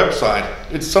dead website,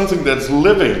 it's something that's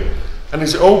living. And they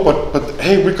say, oh, but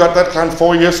hey, we got that client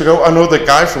 4 years ago, I know the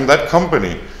guy from that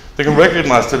company. They can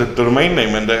recognize the domain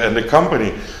name and the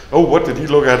company. Oh, what did he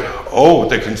look at? Oh,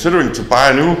 they're considering to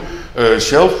buy a new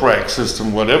shelf rack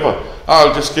system, whatever.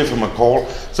 I'll just give him a call.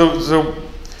 So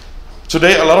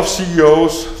today a lot of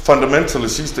CEOs fundamentally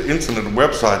sees the internet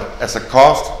website as a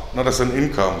cost, not as an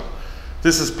income.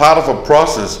 This is part of a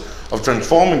process of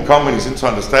transforming companies into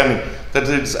understanding that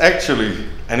it's actually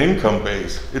an income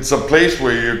base. It's a place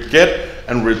where you get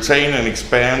and retain and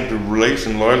expand the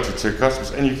relation loyalty to your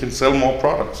customers, and you can sell more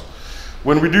products.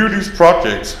 When we do these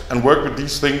projects and work with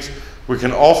these things, we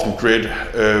can often create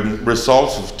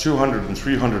results of 200 and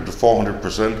 300 to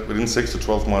 400% within 6 to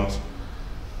 12 months.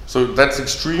 So that's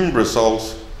extreme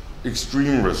results,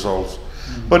 extreme results.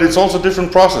 But it's also a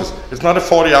different process. It's not a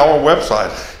 40-hour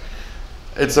website.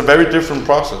 It's a very different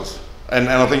process. And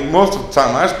I think most of the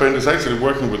time I spend is actually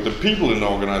working with the people in the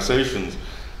organizations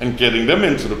and getting them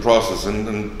into the process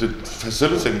and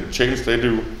facilitating the change they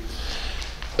do.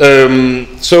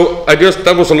 So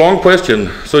that was a long question.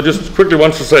 So I just quickly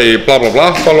want to say blah, blah,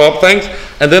 blah, follow up, thanks.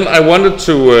 And then I wanted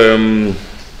to,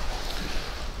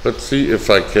 let's see if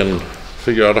I can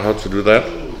figure out how to do that.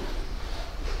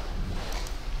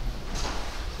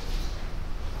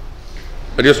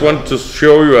 I just want to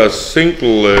show you a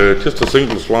single, just a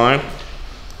single slide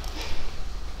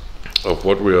of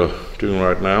what we are doing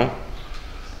right now.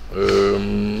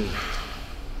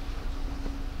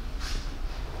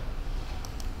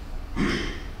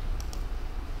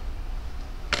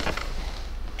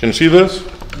 Can you see this?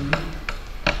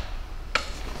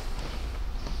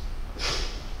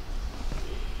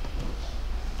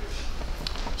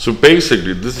 So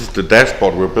basically, this is the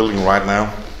dashboard we're building right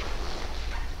now.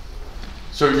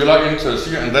 So you log into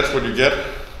here, and that's what you get,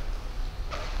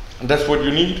 and that's what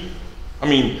you need. I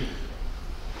mean,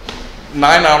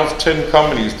 9 out of 10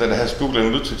 companies that has Google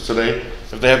Analytics today,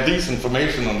 if they have this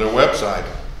information on their website,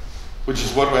 which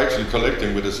is what we're actually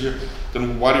collecting with us here,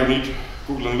 then why do you need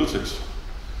Google Analytics?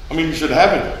 I mean, you should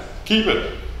have it, keep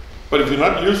it, but if you're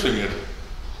not using it,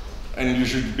 and you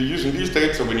should be using these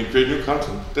data when you create new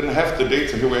content, then have the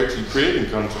data here we're actually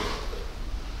creating content.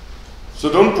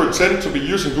 So don't pretend to be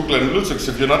using Google Analytics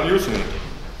if you're not using it.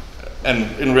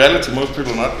 And in reality, most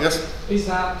people are not. Yes? Is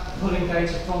that pulling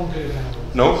data from Google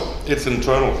Analytics? No, it's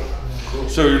internal.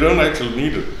 So you don't actually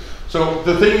need it. So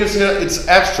the thing is here, it's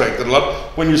abstracted a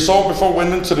lot. When you saw before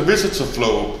went into the visitor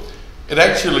flow, it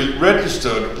actually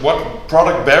registered what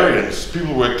product variants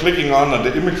people were clicking on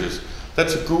the images.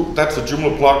 That's a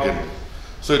Joomla plugin.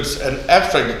 So it's an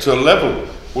abstracted to a level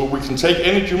where we can take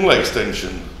any Joomla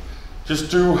extension,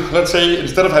 just do, let's say,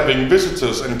 instead of having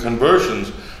visitors and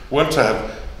conversions, we want to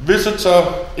have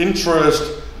visitor, interest,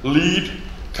 lead,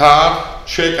 card,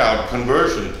 checkout,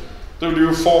 conversion. Then we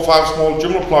do 4 or 5 small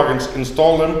Joomla plugins,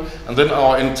 install them, and then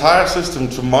our entire system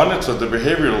to monitor the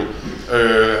behavioral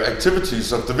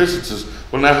activities of the visitors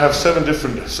will now have 7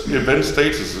 different event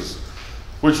statuses,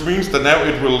 which means that now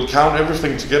it will count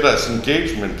everything together as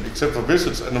engagement except for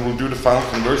visits, and it will do the final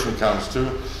conversion counts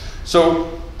too.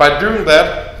 So by doing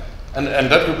that, and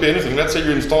that could be anything. Let's say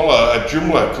you install a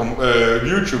Joomla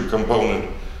YouTube component,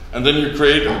 and then you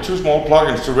create 2 small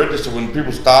plugins to register when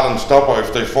people start and stop or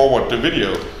if they forward the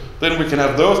video. Then we can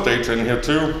have those data in here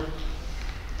too.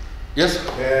 Yes?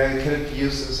 Can it be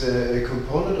used as a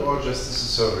component or just as a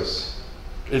service?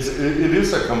 It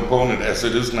is a component as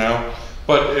it is now,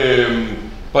 but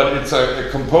it's a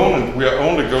component we are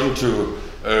only going to,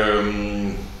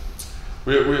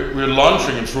 we're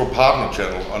launching it through a partner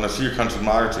channel on a SEO content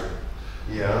marketing.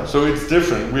 Yeah. So it's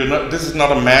different. This is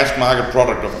not a mass market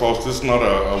product, of course. This is not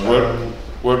a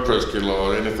WordPress skill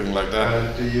or anything like that.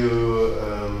 And do you,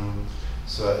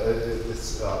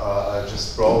 I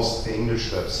just browsed the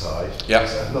English website. Yeah.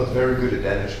 I'm not very good at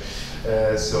Danish,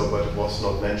 but it was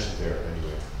not mentioned there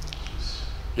anyway.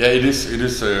 Yeah, it is.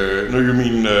 No, you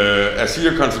mean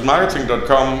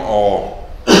SEOcontentmarketing.com or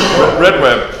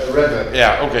RedWeb? RedWeb.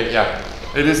 Yeah. Okay. Yeah.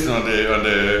 It is on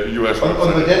the US website.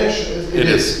 On the Danish, it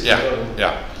is. Yeah.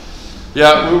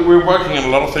 We're working on a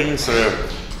lot of things.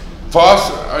 For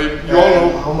us, you all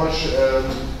know how much.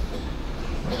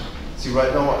 See,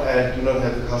 right now I do not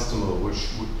have a customer which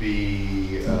would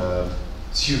be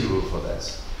suitable for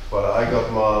that. But I got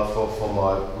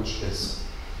which is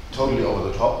totally over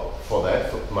the top for that,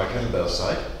 for my kettlebell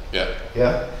site. Yeah.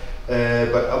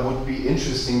 But I would be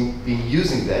interested in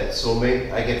using that, so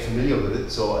maybe I get familiar with it,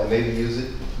 so I maybe use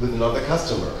it with another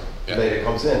customer later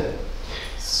comes in.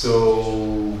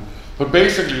 So, but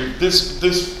basically, this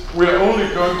we're only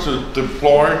going to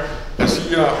deploy a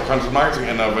SEO content marketing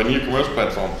and a vanilla commerce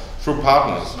platform through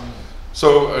partners.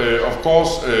 So, of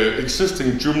course,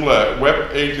 existing Joomla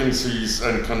web agencies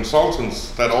and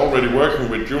consultants that are already working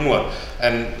with Joomla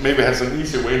and maybe has an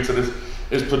easier way into this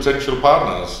is potential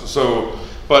partners. So,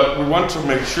 but we want to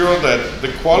make sure that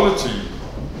the quality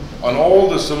on all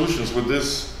the solutions with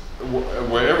this,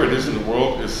 wherever it is in the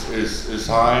world, is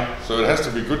high. So it has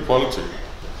to be good quality.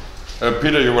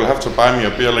 Peter, you will have to buy me a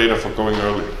beer later for going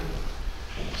early.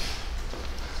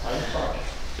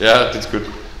 Yeah, that's good.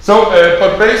 So,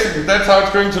 but basically that's how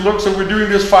it's going to look. So we're doing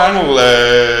this final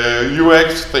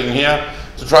UX thing here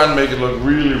to try and make it look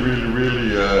really,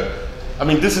 I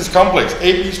mean, this is complex.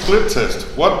 A/B split test.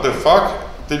 What the fuck?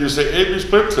 Did you say A/B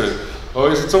split test?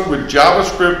 Or is it something with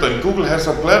JavaScript and Google has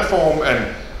a platform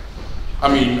and, I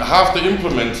mean, half the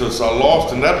implementers are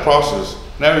lost in that process.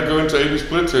 Now you go into A/B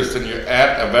split test and you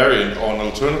add a variant or an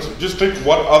alternative. Just think,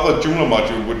 what other Joomla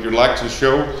module would you like to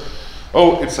show?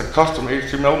 Oh, it's a custom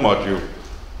HTML module.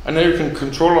 And now you can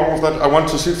control all of that. I want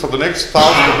to see for the next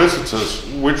 1,000 visitors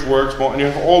which works more, and you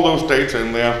have all those data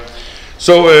in there.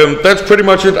 So that's pretty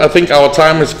much it. I think our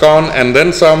time is gone and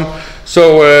then some.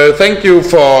 So thank you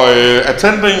for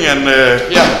attending, and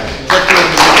yeah.